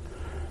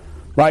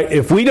 Right?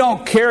 If we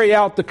don't carry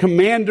out the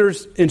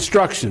commander's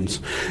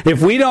instructions,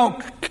 if we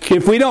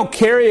don't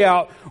carry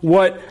out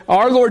what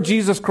our Lord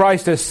Jesus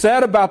Christ has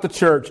said about the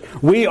church,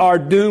 we are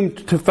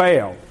doomed to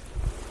fail,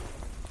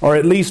 or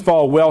at least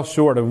fall well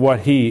short of what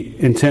He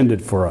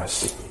intended for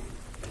us.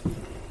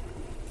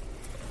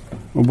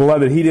 Well,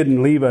 beloved, He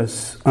didn't leave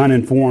us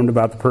uninformed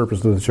about the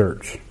purpose of the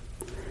church.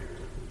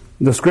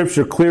 The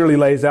Scripture clearly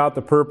lays out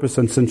the purpose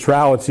and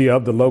centrality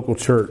of the local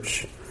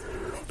church.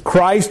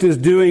 Christ is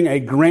doing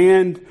a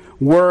grand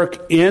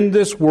work in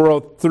this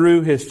world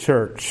through His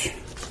church.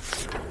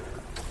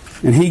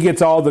 And He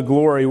gets all the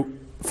glory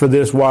for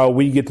this while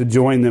we get to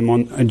join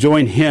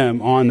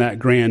Him on that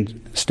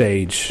grand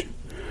stage.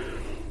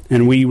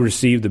 And we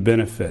receive the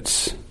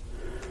benefits.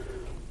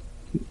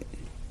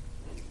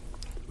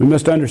 We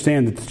must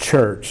understand that the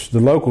church, the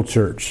local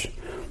church,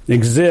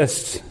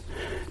 exists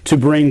to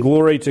bring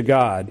glory to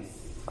God.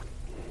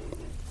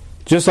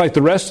 Just like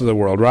the rest of the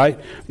world, right?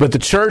 But the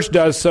church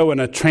does so in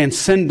a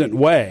transcendent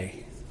way.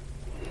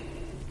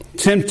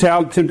 Tim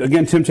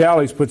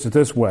Challies puts it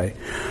this way.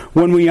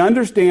 When we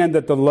understand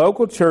that the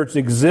local church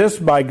exists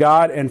by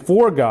God and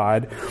for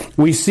God,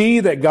 we see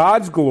that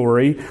God's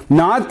glory,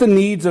 not the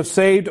needs of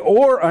saved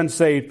or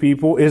unsaved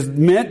people, is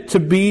meant to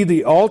be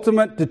the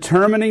ultimate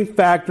determining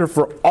factor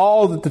for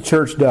all that the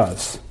church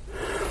does.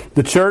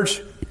 The church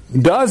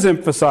does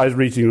emphasize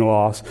reaching the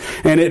lost,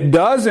 and it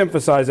does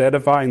emphasize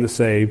edifying the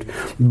saved,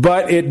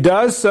 but it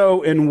does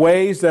so in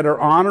ways that are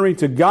honoring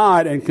to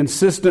God and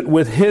consistent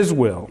with His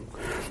will.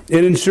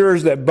 It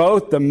ensures that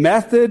both the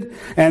method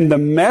and the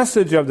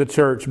message of the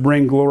church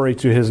bring glory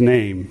to His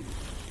name.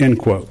 End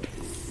quote.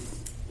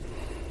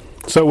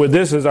 So with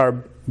this as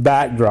our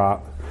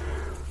backdrop,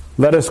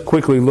 let us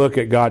quickly look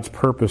at God's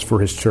purpose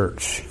for His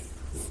church.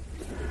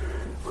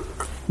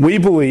 We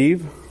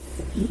believe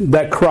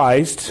that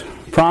Christ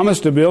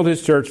promised to build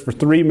His church for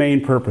three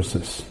main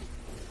purposes.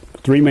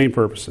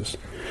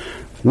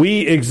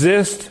 We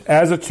exist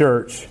as a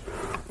church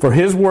for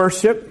His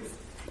worship,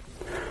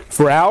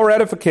 for our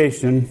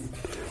edification,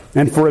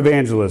 and for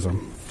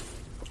evangelism.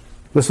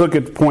 Let's look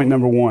at point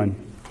number 1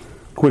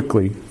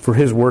 quickly for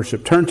his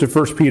worship. Turn to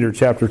 1 Peter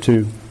chapter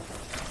 2.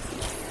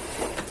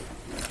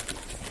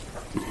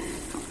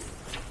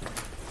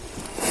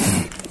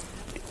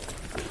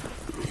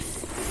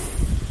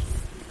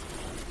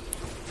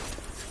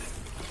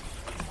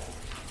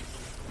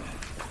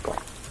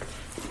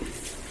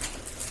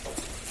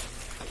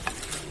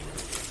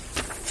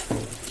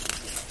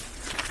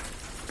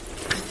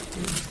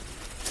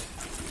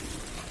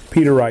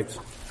 Peter writes,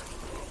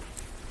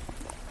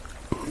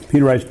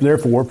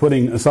 therefore,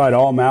 putting aside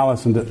all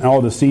malice and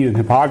all deceit and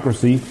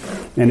hypocrisy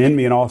and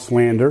envy and all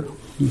slander.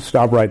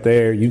 Stop right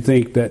there. You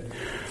think that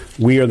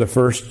we are the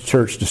first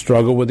church to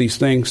struggle with these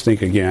things?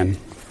 Think again.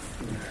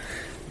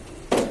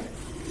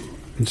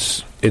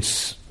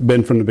 It's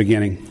been from the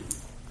beginning.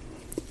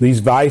 These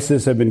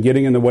vices have been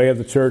getting in the way of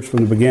the church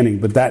from the beginning,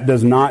 but that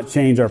does not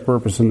change our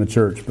purpose in the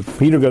church. But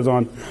Peter goes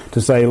on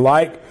to say,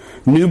 like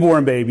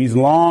newborn babies,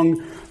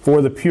 long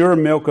for the pure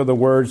milk of the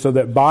word, so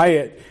that by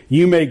it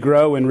you may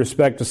grow in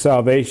respect to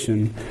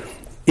salvation,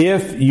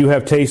 if you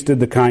have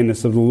tasted the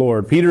kindness of the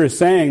Lord. Peter is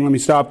saying, let me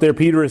stop there,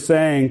 Peter is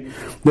saying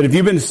that if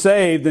you've been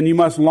saved, then you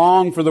must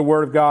long for the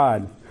Word of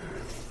God,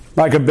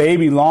 like a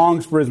baby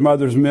longs for his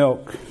mother's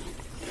milk.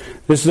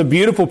 This is a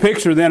beautiful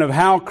picture then of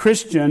how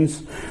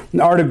Christians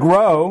are to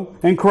grow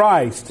in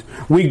Christ.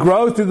 We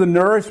grow through the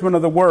nourishment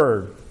of the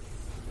Word.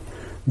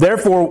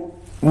 Therefore,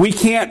 we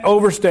can't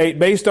overstate,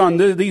 based on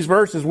these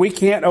verses, we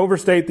can't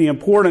overstate the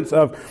importance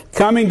of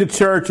coming to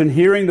church and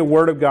hearing the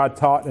Word of God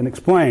taught and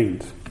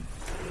explained.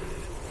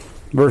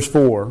 Verse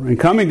 4, and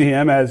coming to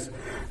Him as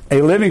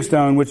a living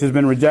stone which has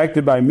been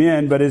rejected by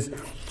men, but is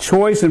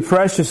choice and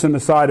precious in the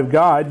sight of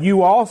God,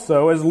 you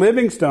also, as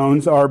living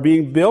stones, are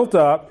being built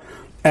up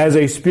as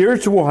a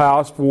spiritual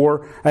house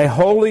for a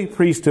holy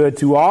priesthood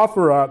to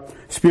offer up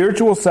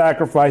spiritual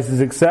sacrifices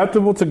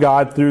acceptable to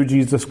God through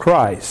Jesus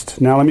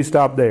Christ. Now let me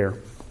stop there.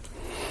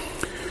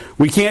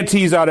 We can't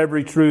tease out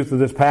every truth of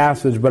this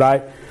passage, but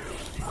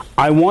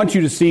I want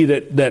you to see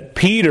that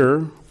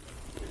Peter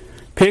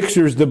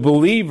pictures the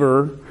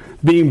believer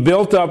being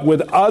built up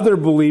with other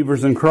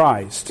believers in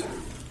Christ.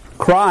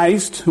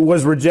 Christ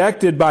was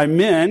rejected by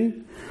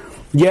men,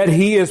 yet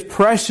He is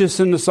precious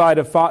in the sight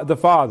of the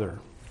Father.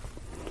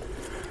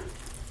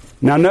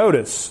 Now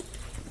notice,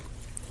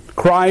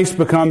 Christ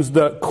becomes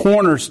the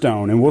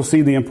cornerstone, and we'll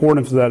see the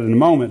importance of that in a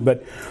moment.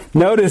 But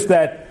notice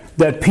that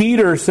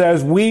Peter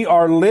says we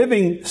are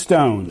living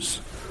stones.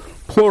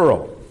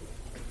 Plural.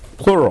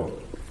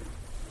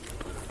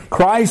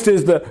 Christ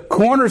is the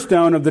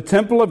cornerstone of the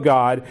temple of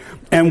God,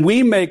 and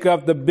we make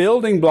up the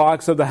building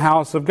blocks of the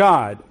house of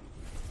God.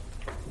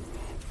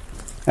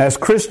 As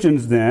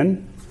Christians,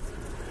 then,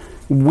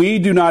 we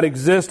do not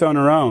exist on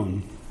our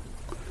own.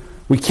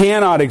 We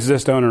cannot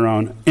exist on our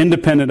own,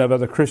 independent of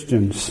other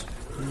Christians.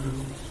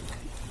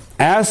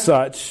 As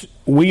such,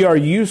 we are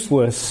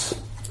useless.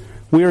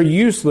 We are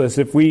useless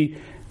if we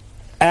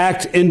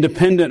act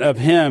independent of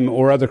Him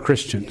or other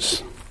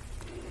Christians.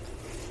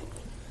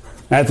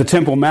 At the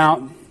Temple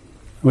Mount,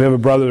 we have a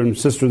brother and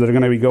sister that are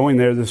going to be going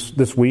there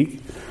this week.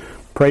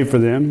 Pray for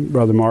them,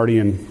 Brother Marty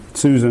and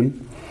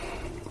Susan.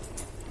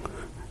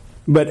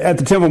 But at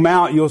the Temple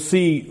Mount, you'll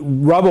see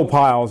rubble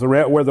piles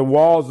where the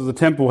walls of the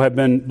temple have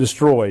been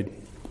destroyed.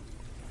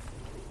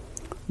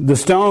 The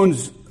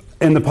stones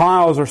in the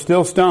piles are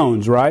still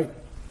stones, right?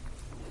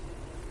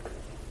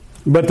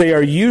 But they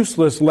are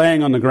useless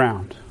laying on the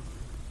ground.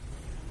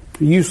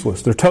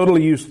 Useless. They're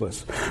totally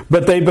useless.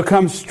 But they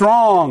become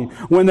strong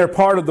when they're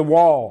part of the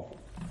wall.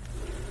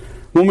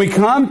 When we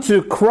come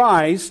to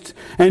Christ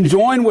and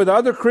join with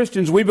other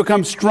Christians, we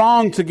become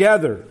strong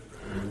together.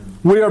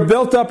 We are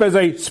built up as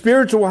a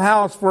spiritual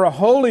house for a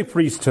holy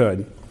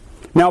priesthood.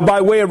 Now,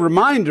 by way of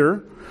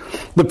reminder,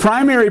 the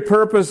primary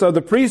purpose of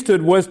the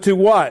priesthood was to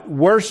what?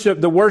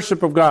 The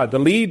worship of God. To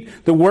lead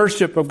the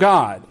worship of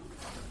God.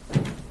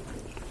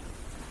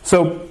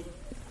 So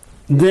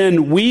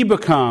then we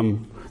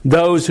become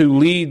those who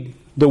lead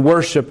the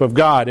worship of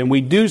God. And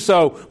we do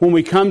so when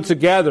we come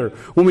together.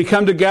 When we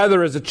come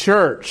together as a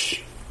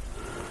church.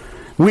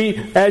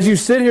 As you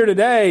sit here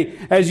today,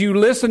 as you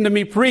listen to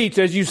me preach,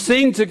 as you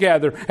sing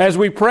together, as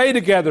we pray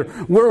together,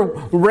 we're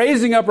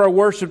raising up our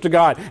worship to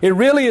God. It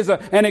really is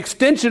an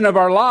extension of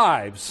our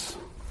lives.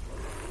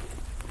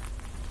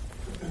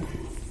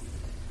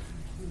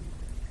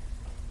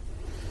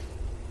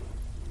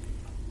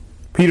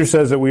 Peter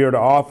says that we are to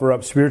offer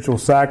up spiritual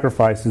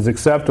sacrifices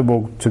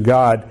acceptable to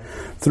God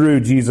through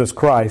Jesus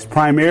Christ.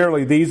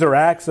 Primarily, these are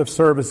acts of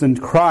service in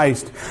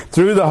Christ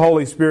through the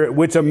Holy Spirit,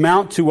 which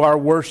amount to our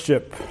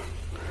worship.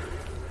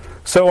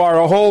 So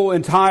our whole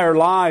entire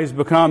lives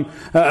become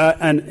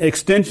an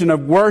extension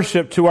of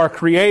worship to our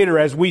Creator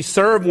as we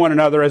serve one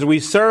another, as we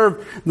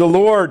serve the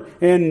Lord,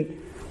 as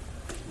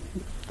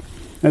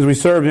we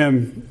serve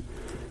Him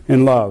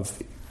in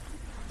love.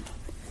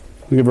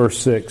 Look at verse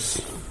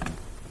 6.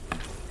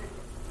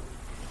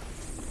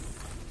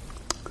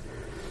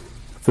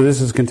 For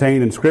this is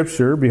contained in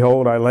Scripture,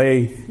 behold, I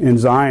lay in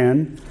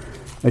Zion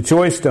a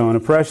choice stone, a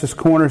precious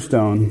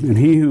cornerstone, and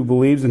he who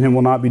believes in Him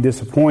will not be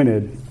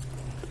disappointed.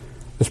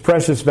 This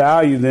precious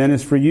value then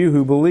is for you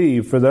who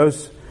believe.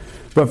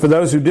 But for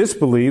those who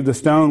disbelieve, the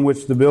stone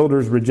which the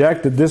builders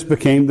rejected, this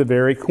became the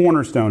very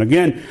cornerstone.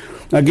 Again,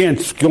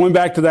 going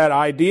back to that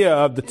idea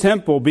of the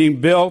temple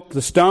being built,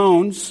 the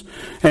stones,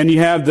 and you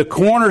have the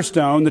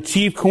cornerstone, the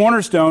chief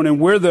cornerstone,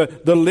 and we're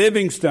the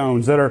living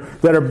stones that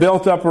are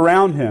built up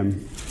around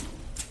him.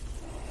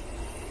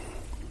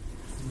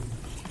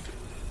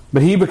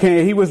 But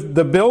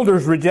the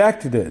builders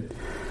rejected it.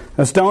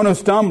 A stone of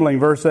stumbling,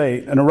 verse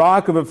 8, and a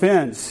rock of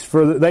offense,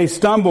 for they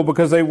stumble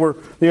because they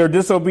are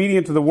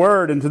disobedient to the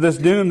word, and to this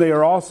doom they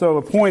are also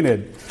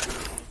appointed.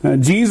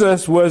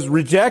 Jesus was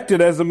rejected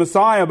as the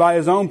Messiah by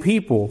his own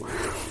people.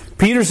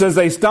 Peter says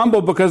they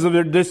stumbled because of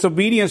their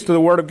disobedience to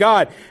the word of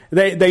God.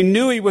 They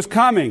knew he was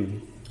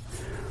coming,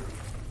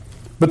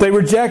 but they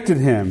rejected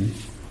him.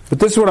 But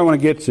this is what I want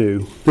to get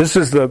to. This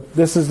is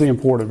the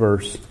important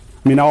verse.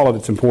 I mean, all of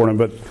it's important,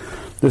 but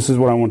this is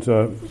what I want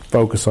to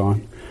focus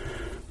on.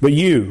 But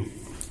you,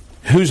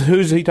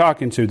 who's he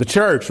talking to? The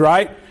church,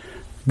 right?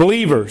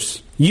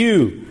 Believers.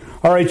 You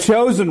are a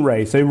chosen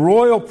race, a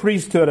royal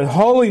priesthood, a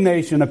holy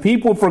nation, a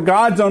people for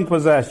God's own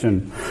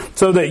possession,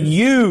 so that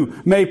you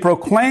may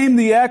proclaim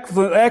the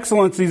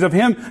excellencies of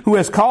him who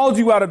has called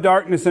you out of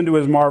darkness into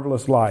his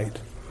marvelous light.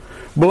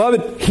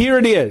 Beloved, here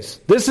it is.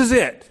 This is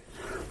it.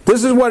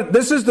 This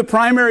is the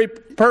primary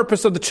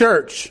purpose of the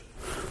church.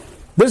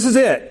 This is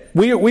it.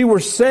 We were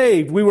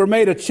saved. We were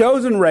made a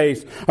chosen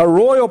race, a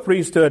royal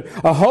priesthood,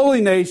 a holy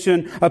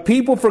nation, a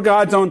people for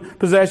God's own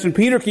possession.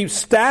 Peter keeps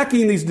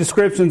stacking these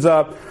descriptions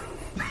up.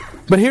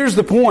 But here's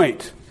the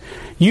point.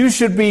 You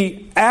should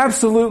be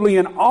absolutely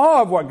in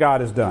awe of what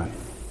God has done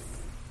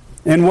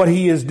and what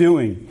he is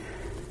doing.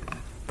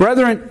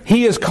 Brethren,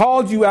 he has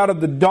called you out of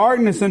the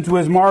darkness into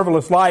his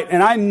marvelous light.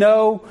 And I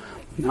know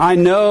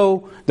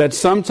that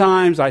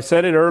sometimes, I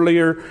said it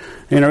earlier,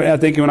 I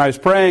think when I was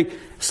praying,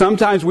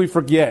 sometimes we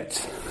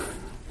forget.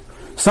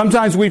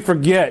 Sometimes we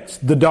forget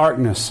the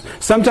darkness.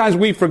 Sometimes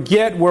we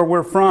forget where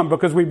we're from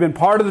because we've been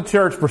part of the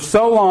church for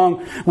so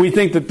long. We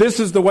think that this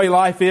is the way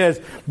life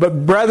is.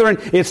 But brethren,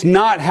 it's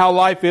not how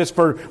life is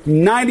for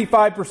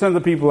 95% of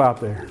the people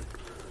out there.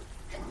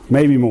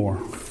 Maybe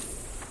more.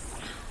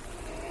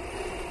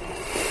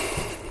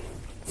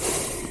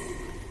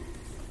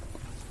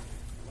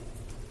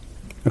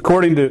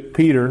 According to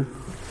Peter,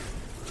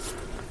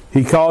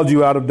 he called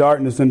you out of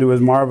darkness into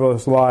his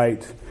marvelous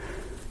light.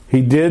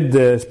 He did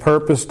this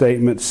purpose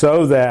statement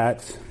so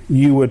that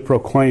you would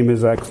proclaim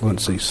his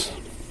excellencies.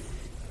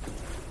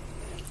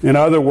 In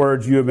other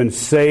words, you have been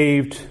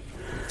saved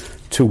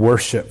to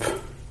worship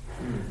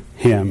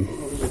him.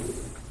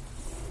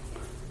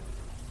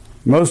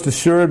 Most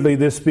assuredly,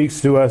 this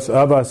speaks to us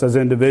of us as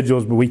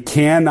individuals, but we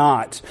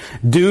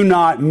do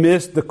not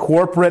miss the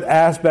corporate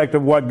aspect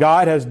of what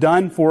God has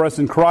done for us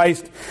in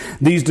Christ.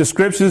 These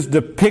descriptions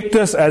depict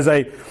us as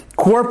a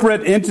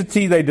corporate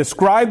entity. They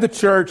describe the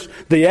church,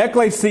 the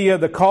ecclesia,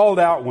 the called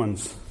out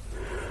ones.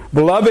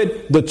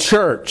 Beloved, the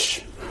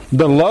church,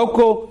 the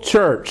local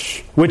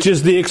church, which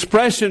is the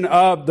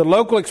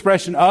local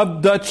expression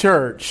of the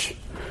church,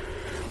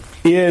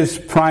 is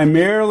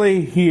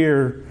primarily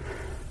here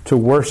to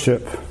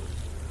worship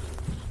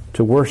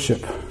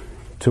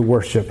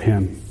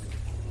him.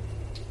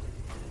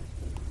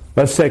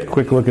 Let's take a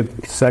quick look at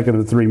the second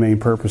of the three main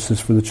purposes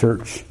for the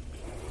church.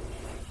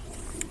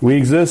 We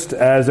exist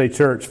as a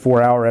church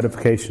for our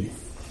edification.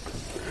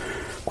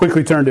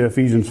 Quickly turn to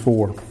Ephesians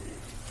 4.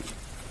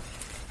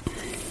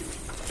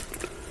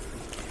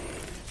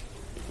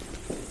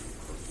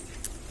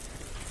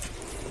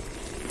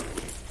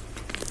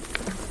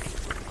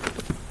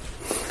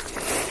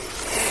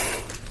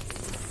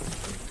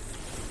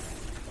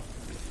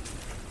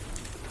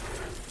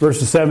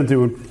 Verses 7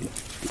 through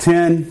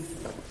 10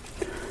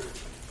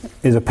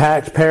 is a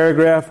packed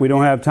paragraph. We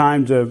don't have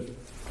time to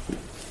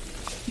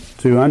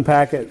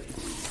unpack it.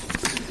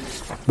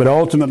 But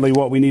ultimately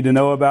what we need to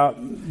know about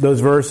those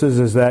verses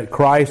is that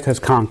Christ has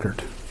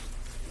conquered.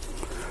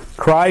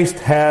 Christ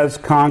has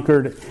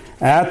conquered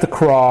at the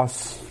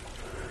cross.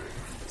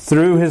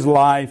 Through his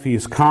life, he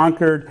has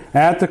conquered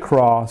at the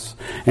cross,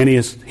 and he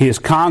has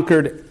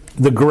conquered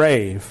the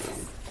grave.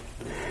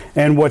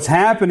 And what's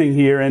happening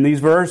here in these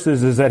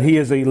verses is that he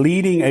is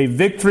leading a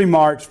victory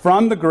march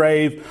from the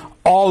grave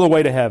all the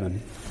way to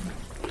heaven.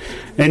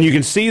 And you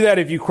can see that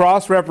if you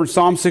cross-reference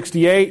Psalm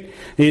 68,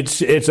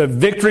 it's a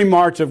victory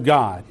march of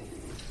God.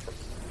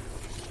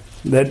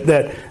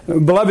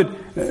 Beloved,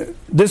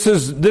 this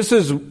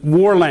is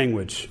war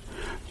language,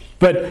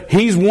 but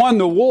he's won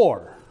the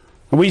war.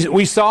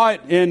 We saw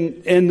it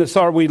in the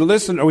song.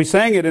 We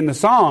sang it in the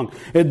song.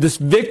 This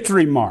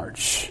victory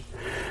march.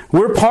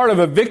 We're part of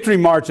a victory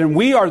march, and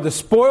we are the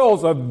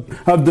spoils of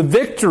the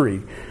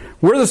victory.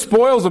 We're the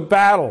spoils of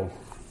battle.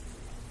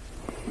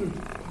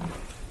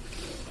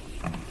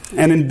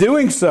 And in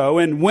doing so,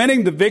 in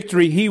winning the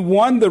victory, he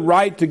won the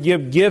right to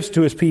give gifts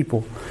to his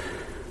people.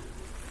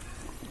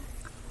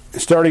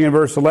 Starting in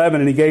verse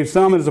 11, and he gave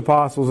some as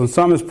apostles, and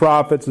some as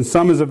prophets, and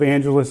some as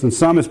evangelists, and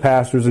some as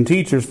pastors and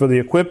teachers for the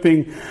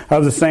equipping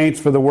of the saints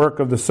for the work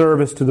of the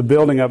service to the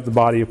building up the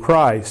body of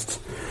Christ,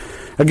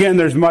 Again,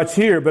 there's much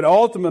here, but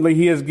ultimately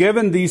He has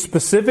given these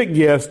specific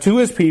gifts to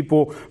His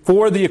people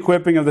for the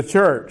equipping of the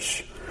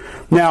church.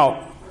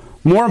 Now,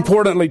 more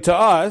importantly to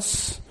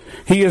us,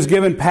 He has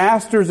given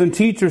pastors and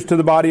teachers to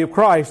the body of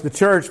Christ, the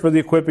church, for the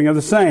equipping of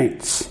the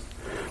saints.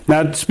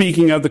 Now,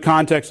 speaking of the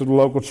context of the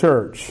local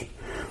church.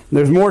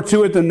 There's more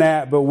to it than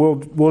that, but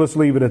we'll just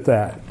leave it at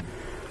that.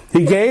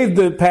 He gave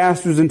the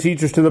pastors and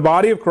teachers to the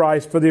body of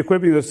Christ for the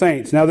equipping of the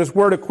saints. Now, this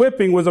word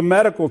equipping was a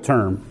medical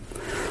term,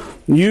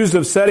 used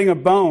of setting a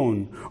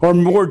bone, or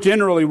more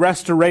generally,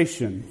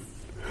 restoration.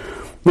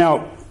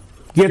 Now,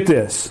 get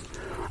this.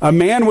 A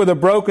man with a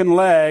broken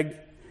leg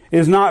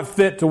is not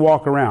fit to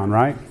walk around,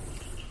 right?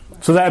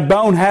 So that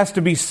bone has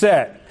to be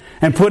set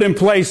and put in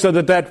place so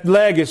that that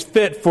leg is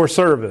fit for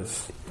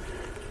service.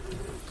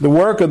 The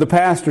work of the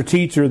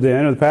pastor-teacher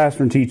then, or the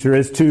pastor and teacher,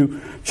 is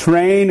to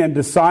train and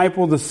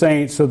disciple the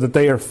saints so that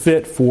they are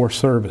fit for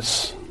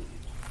service.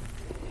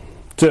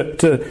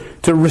 To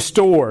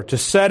restore, to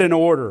set in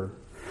order.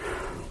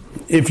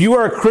 If you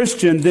are a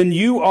Christian, then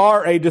you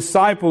are a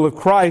disciple of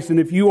Christ. And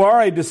if you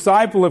are a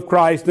disciple of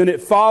Christ, then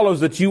it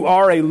follows that you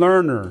are a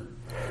learner.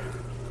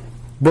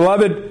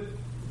 Beloved,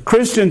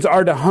 Christians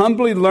are to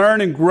humbly learn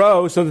and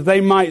grow so that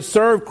they might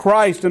serve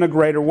Christ in a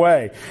greater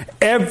way.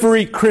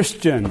 Every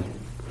Christian.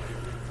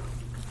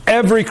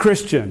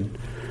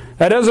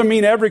 That doesn't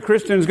mean every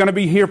Christian is going to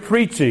be here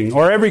preaching,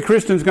 or every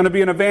Christian is going to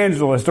be an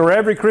evangelist, or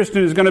every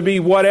Christian is going to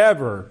be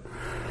whatever.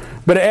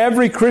 But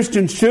every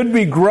Christian should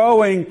be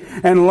growing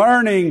and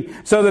learning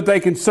so that they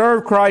can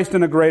serve Christ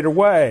in a greater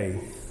way.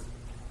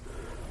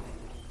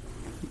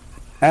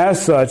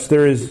 As such,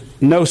 there is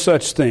no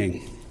such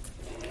thing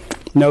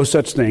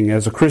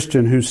as a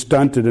Christian who's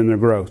stunted in their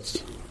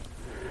growth.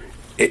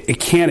 It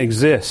can't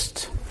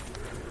exist.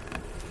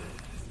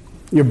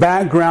 Your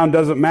background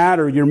doesn't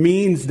matter. Your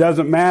means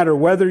doesn't matter.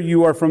 Whether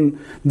you are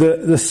from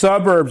the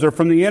suburbs or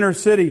from the inner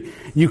city,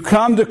 you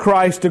come to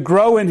Christ to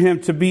grow in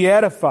Him, to be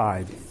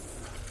edified.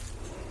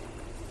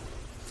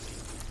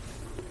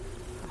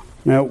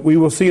 Now, we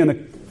will see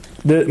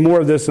more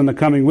of this in the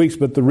coming weeks,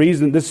 but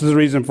this is the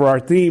reason for our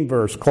theme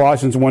verse,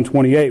 Colossians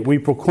 1:28. We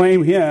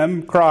proclaim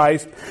Him,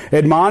 Christ,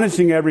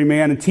 admonishing every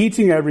man and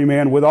teaching every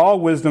man with all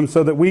wisdom,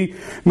 so that we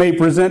may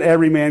present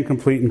every man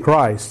complete in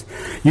Christ.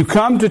 You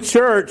come to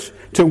church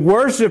to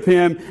worship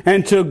Him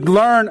and to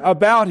learn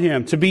about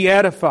Him, to be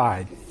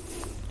edified.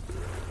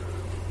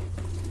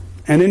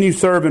 And then you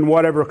serve in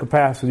whatever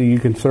capacity you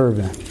can serve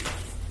in.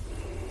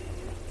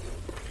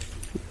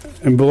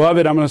 And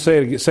beloved, I'm going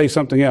to say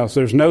something else.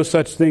 There's no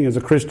such thing as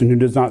a Christian who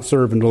does not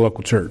serve in the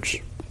local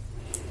church.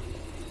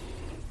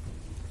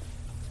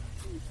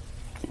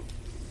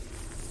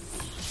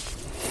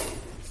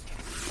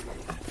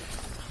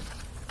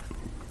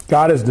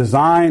 God has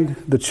designed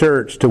the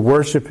church to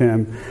worship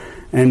Him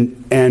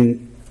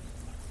and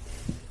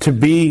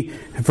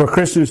for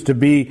Christians to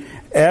be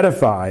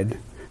edified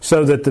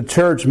so that the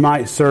church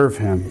might serve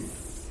Him.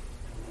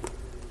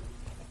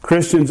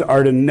 Christians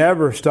are to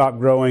never stop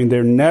growing.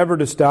 They're never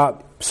to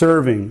stop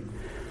serving.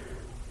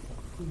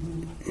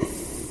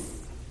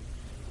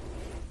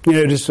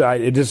 It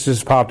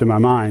just popped in my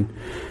mind.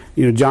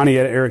 Johnny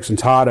Erickson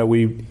Tata,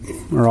 we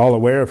are all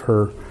aware of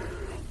her.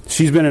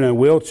 She's been in a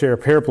wheelchair,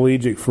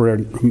 paraplegic, for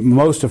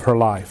most of her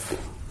life.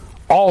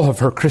 All of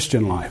her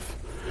Christian life.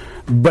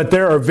 But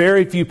there are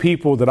very few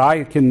people that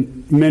I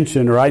can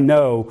mention or I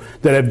know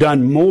that have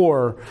done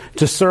more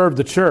to serve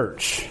the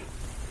church.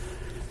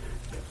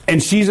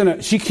 And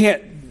she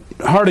can't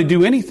hardly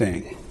do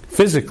anything,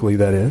 physically,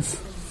 that is.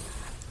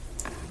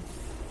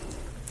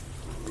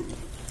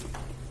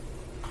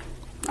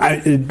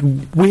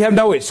 We have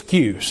no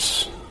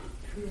excuse.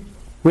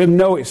 We have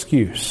no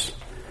excuse.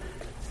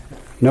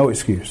 No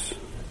excuse.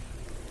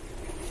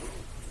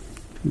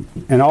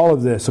 And all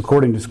of this,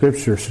 according to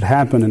Scripture, should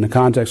happen in the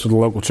context of the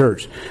local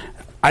church.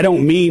 I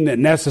don't mean that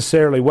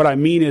necessarily. What I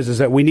mean is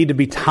that we need to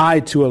be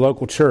tied to a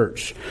local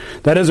church.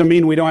 That doesn't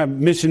mean we don't have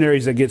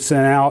missionaries that get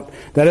sent out.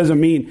 That doesn't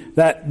mean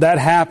that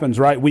happens,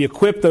 right? We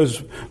equip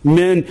those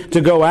men to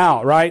go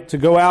out, right? To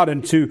go out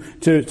and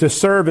to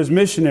serve as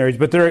missionaries.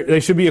 But they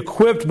should be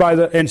equipped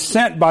and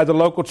sent by the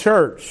local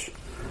church.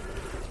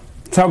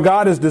 That's how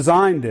God has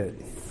designed it.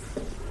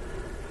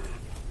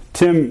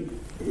 Tim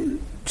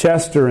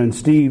Chester and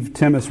Steve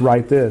Timmis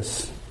write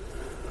this: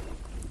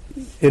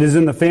 "It is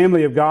in the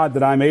family of God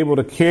that I'm able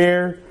to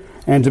care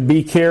and to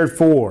be cared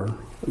for,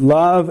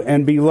 love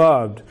and be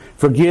loved,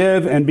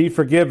 forgive and be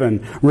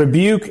forgiven,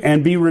 rebuke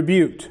and be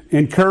rebuked,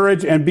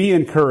 encourage and be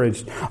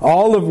encouraged,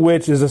 all of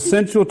which is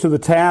essential to the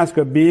task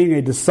of being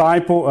a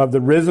disciple of the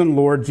risen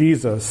Lord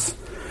Jesus."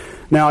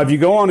 Now, if you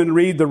go on and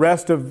read the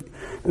rest of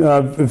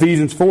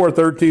Ephesians 4,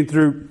 13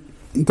 through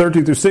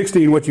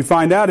 16, what you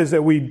find out is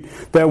that we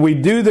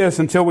do this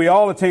until we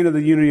all attain to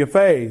the unity of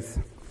faith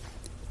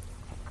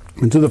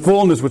and to the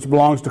fullness which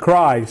belongs to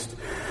Christ.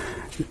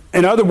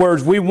 In other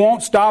words, we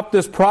won't stop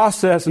this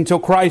process until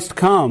Christ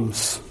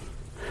comes.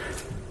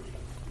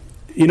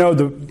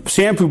 The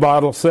shampoo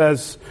bottle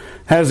has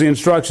the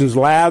instructions: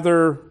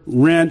 lather,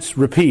 rinse,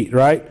 repeat,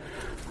 right?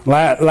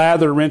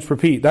 Lather, rinse,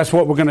 repeat. That's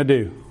what we're going to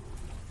do.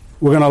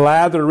 We're going to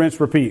lather, rinse,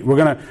 repeat. We're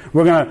going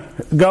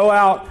to go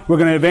out. We're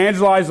going to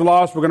evangelize the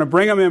lost. We're going to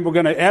bring them in. We're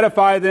going to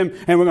edify them,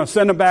 and we're going to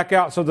send them back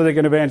out so that they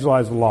can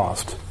evangelize the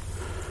lost.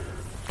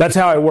 That's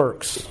how it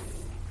works.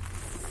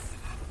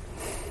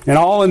 And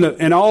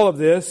in all of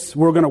this,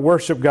 we're going to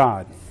worship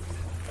God.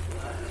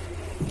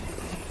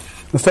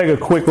 Let's take a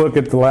quick look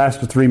at the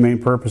last of three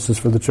main purposes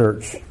for the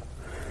church.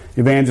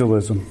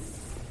 Evangelism.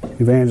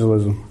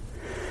 Evangelism.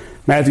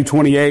 Matthew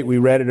 28, we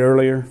read it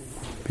earlier.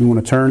 If you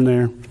want to turn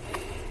there.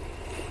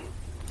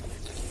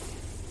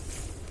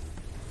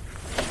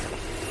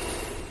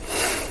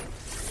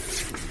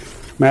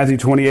 Matthew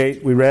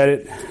 28, we read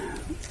it.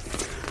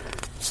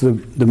 It's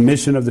the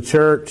mission of the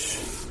church,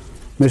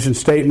 mission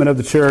statement of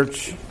the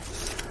church.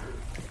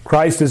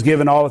 Christ has been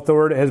given all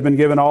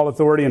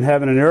authority in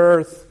heaven and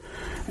earth,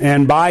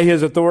 and by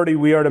His authority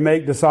we are to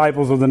make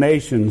disciples of the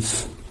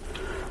nations.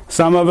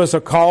 Some of us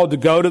are called to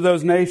go to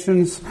those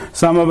nations.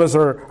 Some of us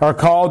are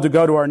called to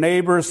go to our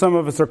neighbors. Some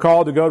of us are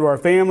called to go to our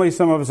families.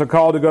 Some of us are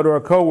called to go to our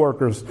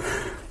co-workers.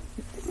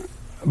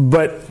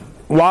 But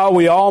while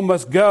we all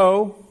must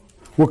go,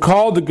 we're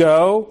called to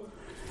go.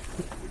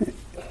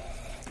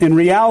 In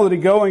reality,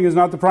 going is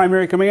not the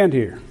primary command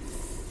here.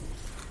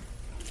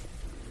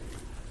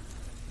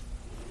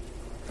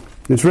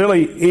 It's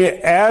really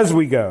as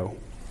we go.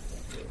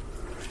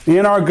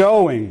 In our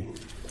going.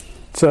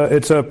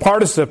 It's a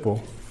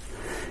participle.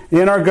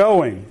 In our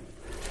going.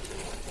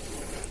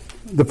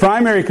 The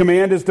primary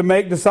command is to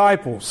make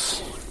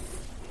disciples.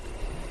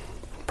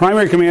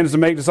 Primary command is to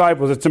make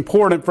disciples. It's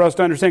important for us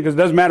to understand because it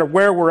doesn't matter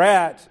where we're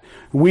at,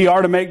 we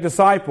are to make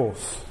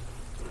disciples.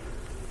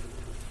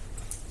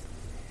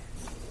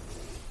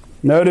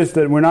 Notice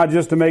that we're not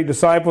just to make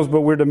disciples,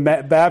 but we're to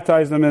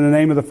baptize them in the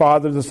name of the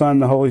Father, the Son,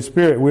 and the Holy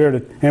Spirit. We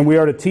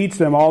are to teach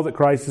them all that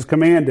Christ has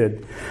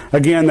commanded.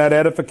 Again, that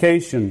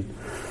edification.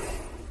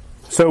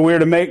 So we're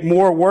to make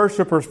more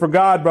worshipers for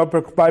God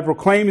by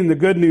proclaiming the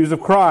good news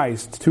of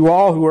Christ to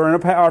all who are in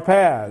our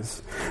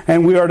paths.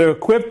 And we are to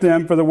equip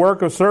them for the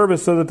work of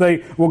service so that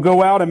they will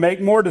go out and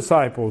make more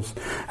disciples.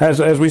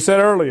 As we said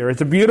earlier, it's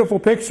a beautiful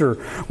picture,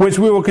 which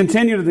we will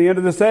continue to the end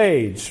of this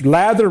age.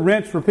 Lather,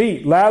 rinse,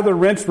 repeat. Lather,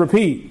 rinse,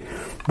 repeat.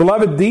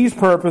 Beloved, these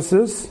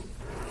purposes,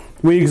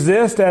 we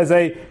exist as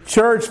a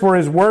church for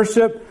His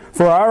worship,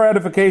 for our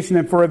edification,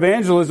 and for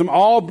evangelism,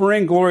 all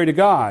bring glory to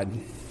God.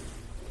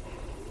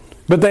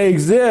 But they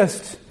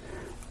exist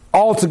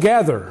all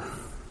together.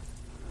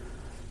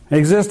 They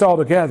exist all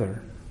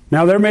together.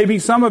 Now, there may be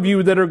some of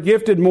you that are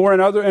gifted more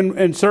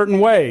in certain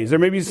ways. There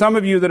may be some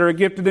of you that are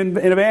gifted in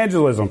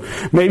evangelism.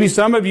 Maybe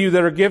some of you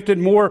that are gifted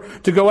more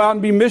to go out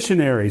and be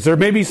missionaries. There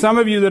may be some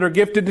of you that are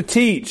gifted to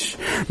teach.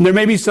 There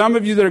may be some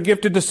of you that are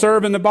gifted to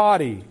serve in the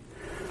body.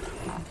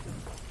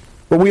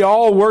 But we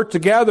all work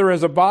together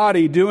as a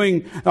body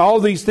doing all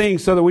these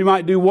things so that we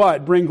might do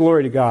what? Bring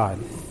glory to God.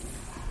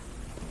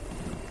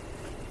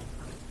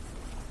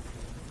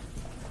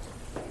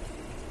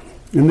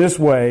 In this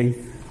way,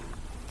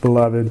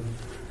 beloved,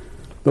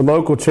 the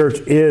local church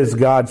is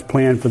God's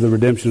plan for the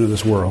redemption of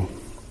this world.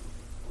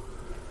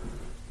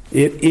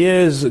 It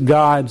is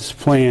God's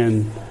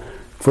plan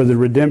for the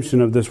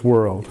redemption of this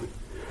world.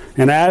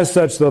 And as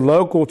such, the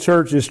local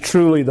church is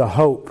truly the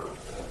hope.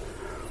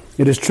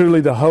 It is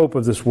truly the hope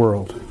of this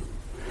world.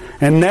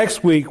 And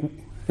next week,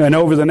 and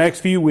over the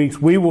next few weeks,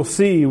 we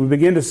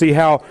begin to see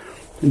how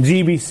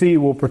GBC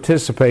will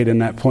participate in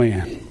that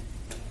plan.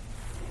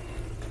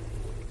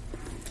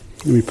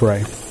 Let me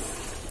pray.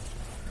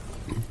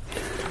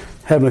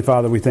 Heavenly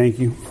Father, we thank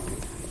you.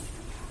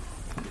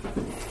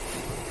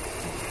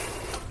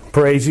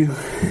 Praise you. We're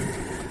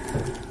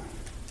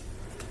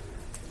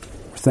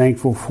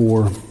thankful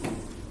for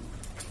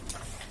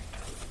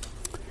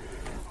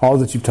all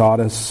that you've taught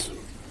us.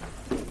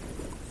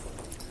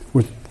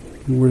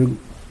 We're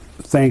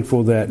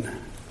thankful that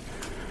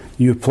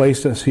you have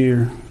placed us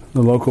here,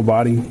 the local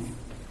body.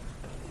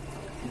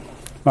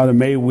 Father,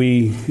 may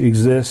we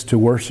exist to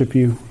worship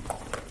you.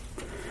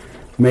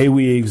 May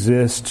we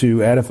exist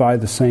to edify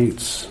the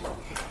saints.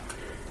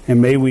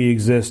 And may we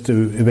exist to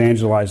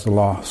evangelize the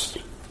lost.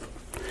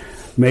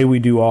 May we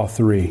do all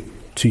three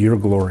to your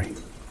glory.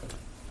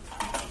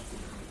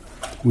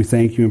 We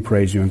thank you and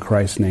praise you in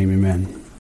Christ's name. Amen.